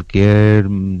encontréis, cualquier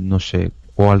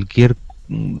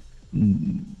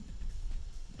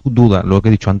duda, lo que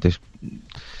he dicho antes,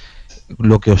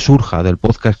 lo que os surja del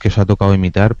podcast que os ha tocado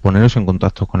imitar, poneros en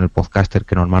contacto con el podcaster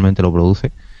que normalmente lo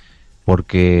produce,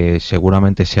 porque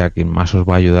seguramente sea quien más os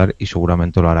va a ayudar y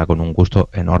seguramente lo hará con un gusto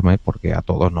enorme, porque a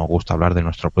todos nos gusta hablar de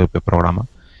nuestro propio programa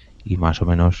y más o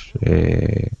menos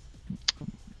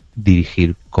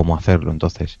dirigir cómo hacerlo.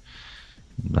 Entonces,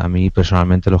 a mí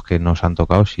personalmente, los que nos han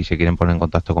tocado, si se quieren poner en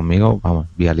contacto conmigo, vamos,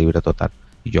 vía libre total.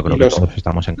 Y yo creo que todos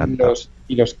estamos encantados.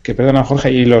 Perdona,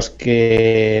 Jorge, y los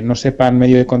que no sepan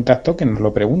medio de contacto, que nos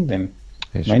lo pregunten.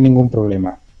 Eso. No hay ningún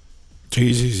problema.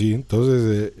 Sí.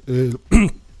 Entonces,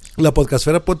 la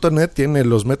podcastfera.net tiene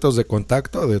los métodos de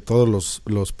contacto de todos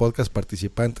los podcast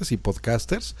participantes y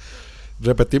podcasters.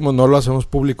 Repetimos, no lo hacemos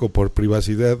público por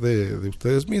privacidad de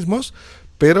ustedes mismos,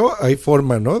 pero hay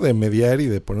forma, ¿no?, de mediar y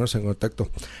de ponerse en contacto.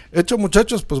 Hecho,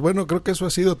 muchachos, pues bueno, creo que eso ha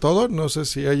sido todo. No sé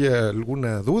si hay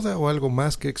alguna duda o algo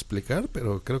más que explicar,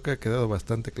 pero creo que ha quedado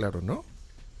bastante claro, ¿no?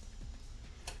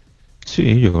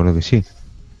 Sí, yo creo que sí.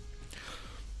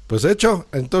 Pues hecho,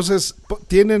 entonces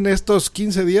tienen estos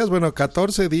 15 días, bueno,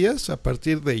 14 días a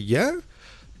partir de ya,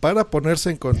 para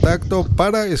ponerse en contacto,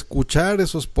 para escuchar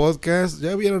esos podcasts.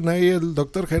 Ya vieron ahí el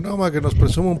Dr. Genoma que nos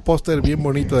presume un póster bien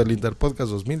bonito del Interpodcast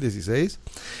 2016.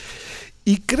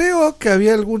 Y creo que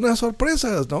había algunas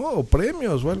sorpresas, ¿no?, o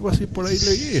premios o algo así por ahí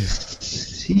leí.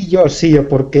 Sí,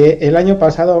 porque el año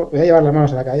pasado, voy a llevar las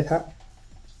manos a la cabeza,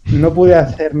 no pude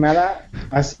hacer nada.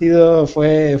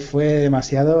 Fue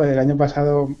demasiado. El año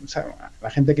pasado, o sea,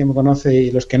 la gente que me conoce y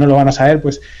los que no lo van a saber,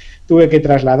 pues tuve que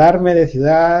trasladarme de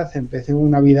ciudad, empecé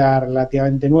una vida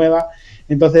relativamente nueva,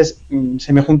 entonces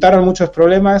se me juntaron muchos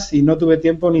problemas y no tuve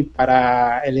tiempo ni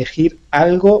para elegir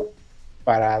algo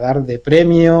para dar de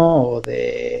premio o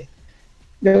de,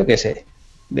 yo qué sé.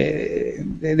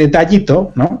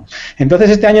 detallito, ¿no?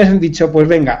 Entonces este año han dicho, pues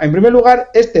venga, en primer lugar,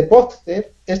 este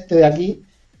póster, este de aquí,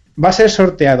 va a ser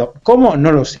sorteado. ¿Cómo?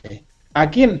 No lo sé. ¿A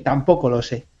quién? Tampoco lo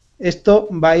sé. Esto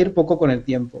va a ir poco con el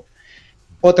tiempo.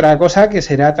 Otra cosa que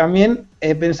será también,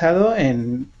 he pensado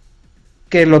en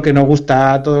qué es lo que nos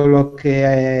gusta, a todos los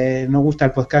que nos gusta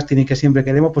el podcasting y que siempre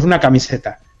queremos, pues una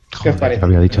camiseta. ¿Qué os parece?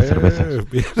 Había dicho cervezas.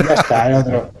 Ya está, el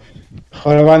otro.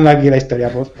 Jorobando aquí la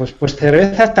historia. Pues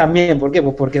cervezas también. ¿Por qué?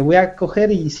 Pues porque voy a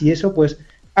coger y si eso, pues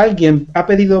alguien ha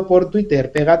pedido por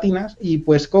Twitter pegatinas y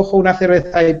pues cojo una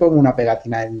cerveza y pongo una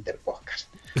pegatina en Interpodcast,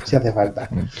 si hace falta.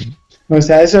 O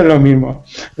sea, eso es lo mismo.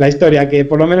 La historia, que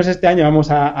por lo menos este año vamos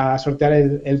a sortear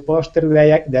el póster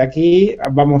de aquí,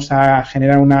 vamos a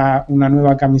generar una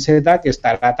nueva camiseta que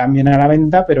estará también a la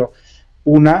venta, pero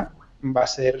una va a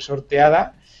ser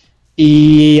sorteada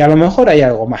y a lo mejor hay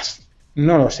algo más,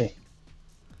 no lo sé.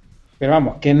 Pero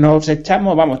vamos, que nos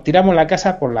echamos, tiramos la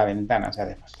casa por la ventana, si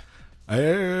hacemos.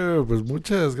 Pues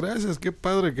muchas gracias, qué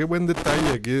padre, qué buen detalle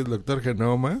aquí del doctor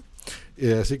Genoma.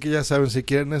 Así que ya saben, si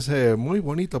quieren ese muy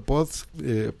bonito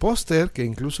póster que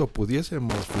incluso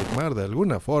pudiésemos firmar de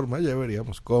alguna forma, ya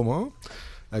veríamos cómo.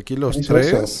 Aquí los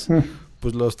tres,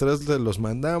 pues los tres los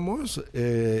mandamos.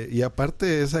 Y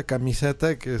aparte esa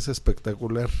camiseta que es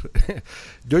espectacular.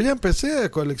 Yo ya empecé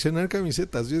a coleccionar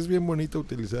camisetas y es bien bonito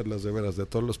utilizarlas, de veras, de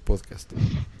todos los podcasts.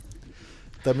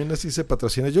 También así se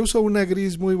patrocina. Yo uso una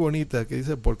gris muy bonita que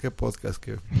dice ¿por qué podcast?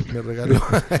 Que me regaló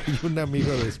un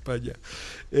amigo de España.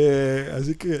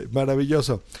 Así que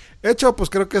maravilloso. Hecho,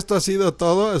 pues creo que esto ha sido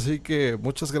todo. Así que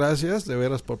muchas gracias de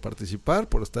veras por participar,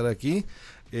 por estar aquí.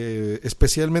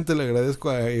 Especialmente le agradezco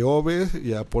a EOBE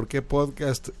y a ¿Por qué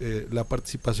Podcast? La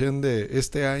participación de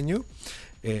este año.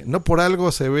 No por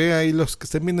algo se ve ahí, los que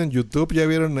estén viendo en YouTube, ya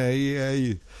vieron ahí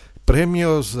hay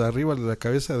premios arriba de la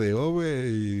cabeza de Ove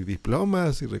y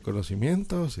diplomas y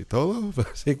reconocimientos y todo.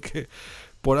 Así que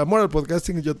por amor al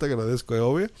podcasting yo te agradezco,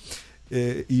 Ove.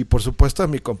 Y por supuesto a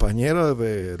mi compañero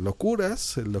de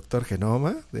locuras, el doctor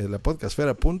Genoma de la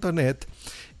podcastfera.net,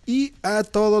 y a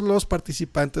todos los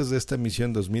participantes de esta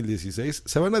emisión 2016.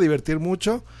 Se van a divertir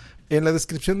mucho. En la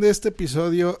descripción de este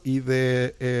episodio y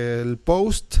de el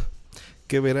post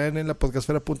que verán en la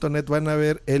podcastfera.net van a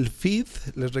ver el feed.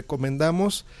 Les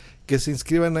recomendamos que se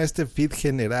inscriban a este feed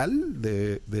general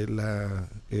del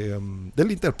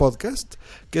Interpodcast,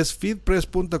 que es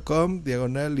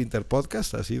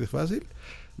feedpress.com/Interpodcast, así de fácil.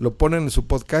 Lo ponen en su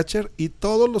podcatcher y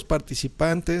todos los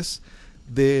participantes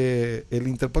del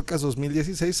Interpodcast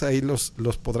 2016 ahí los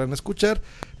podrán escuchar.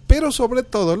 Pero sobre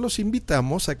todo los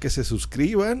invitamos a que se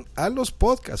suscriban a los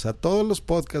podcasts, a todos los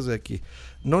podcasts de aquí.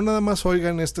 No nada más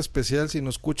oigan este especial, sino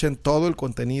escuchen todo el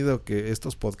contenido que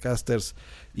estos podcasters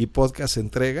y podcasts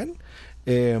entregan,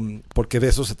 porque de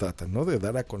eso se trata, ¿no? De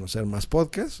dar a conocer más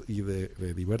podcasts y de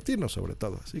divertirnos sobre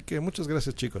todo. Así que muchas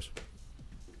gracias, chicos.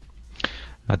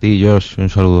 A ti, Josh, un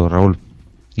saludo, Raúl,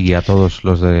 y a todos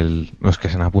los que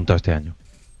se han apuntado este año.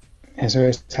 Eso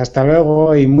es, hasta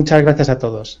luego y muchas gracias a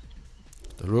todos.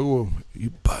 Hasta luego y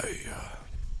bye.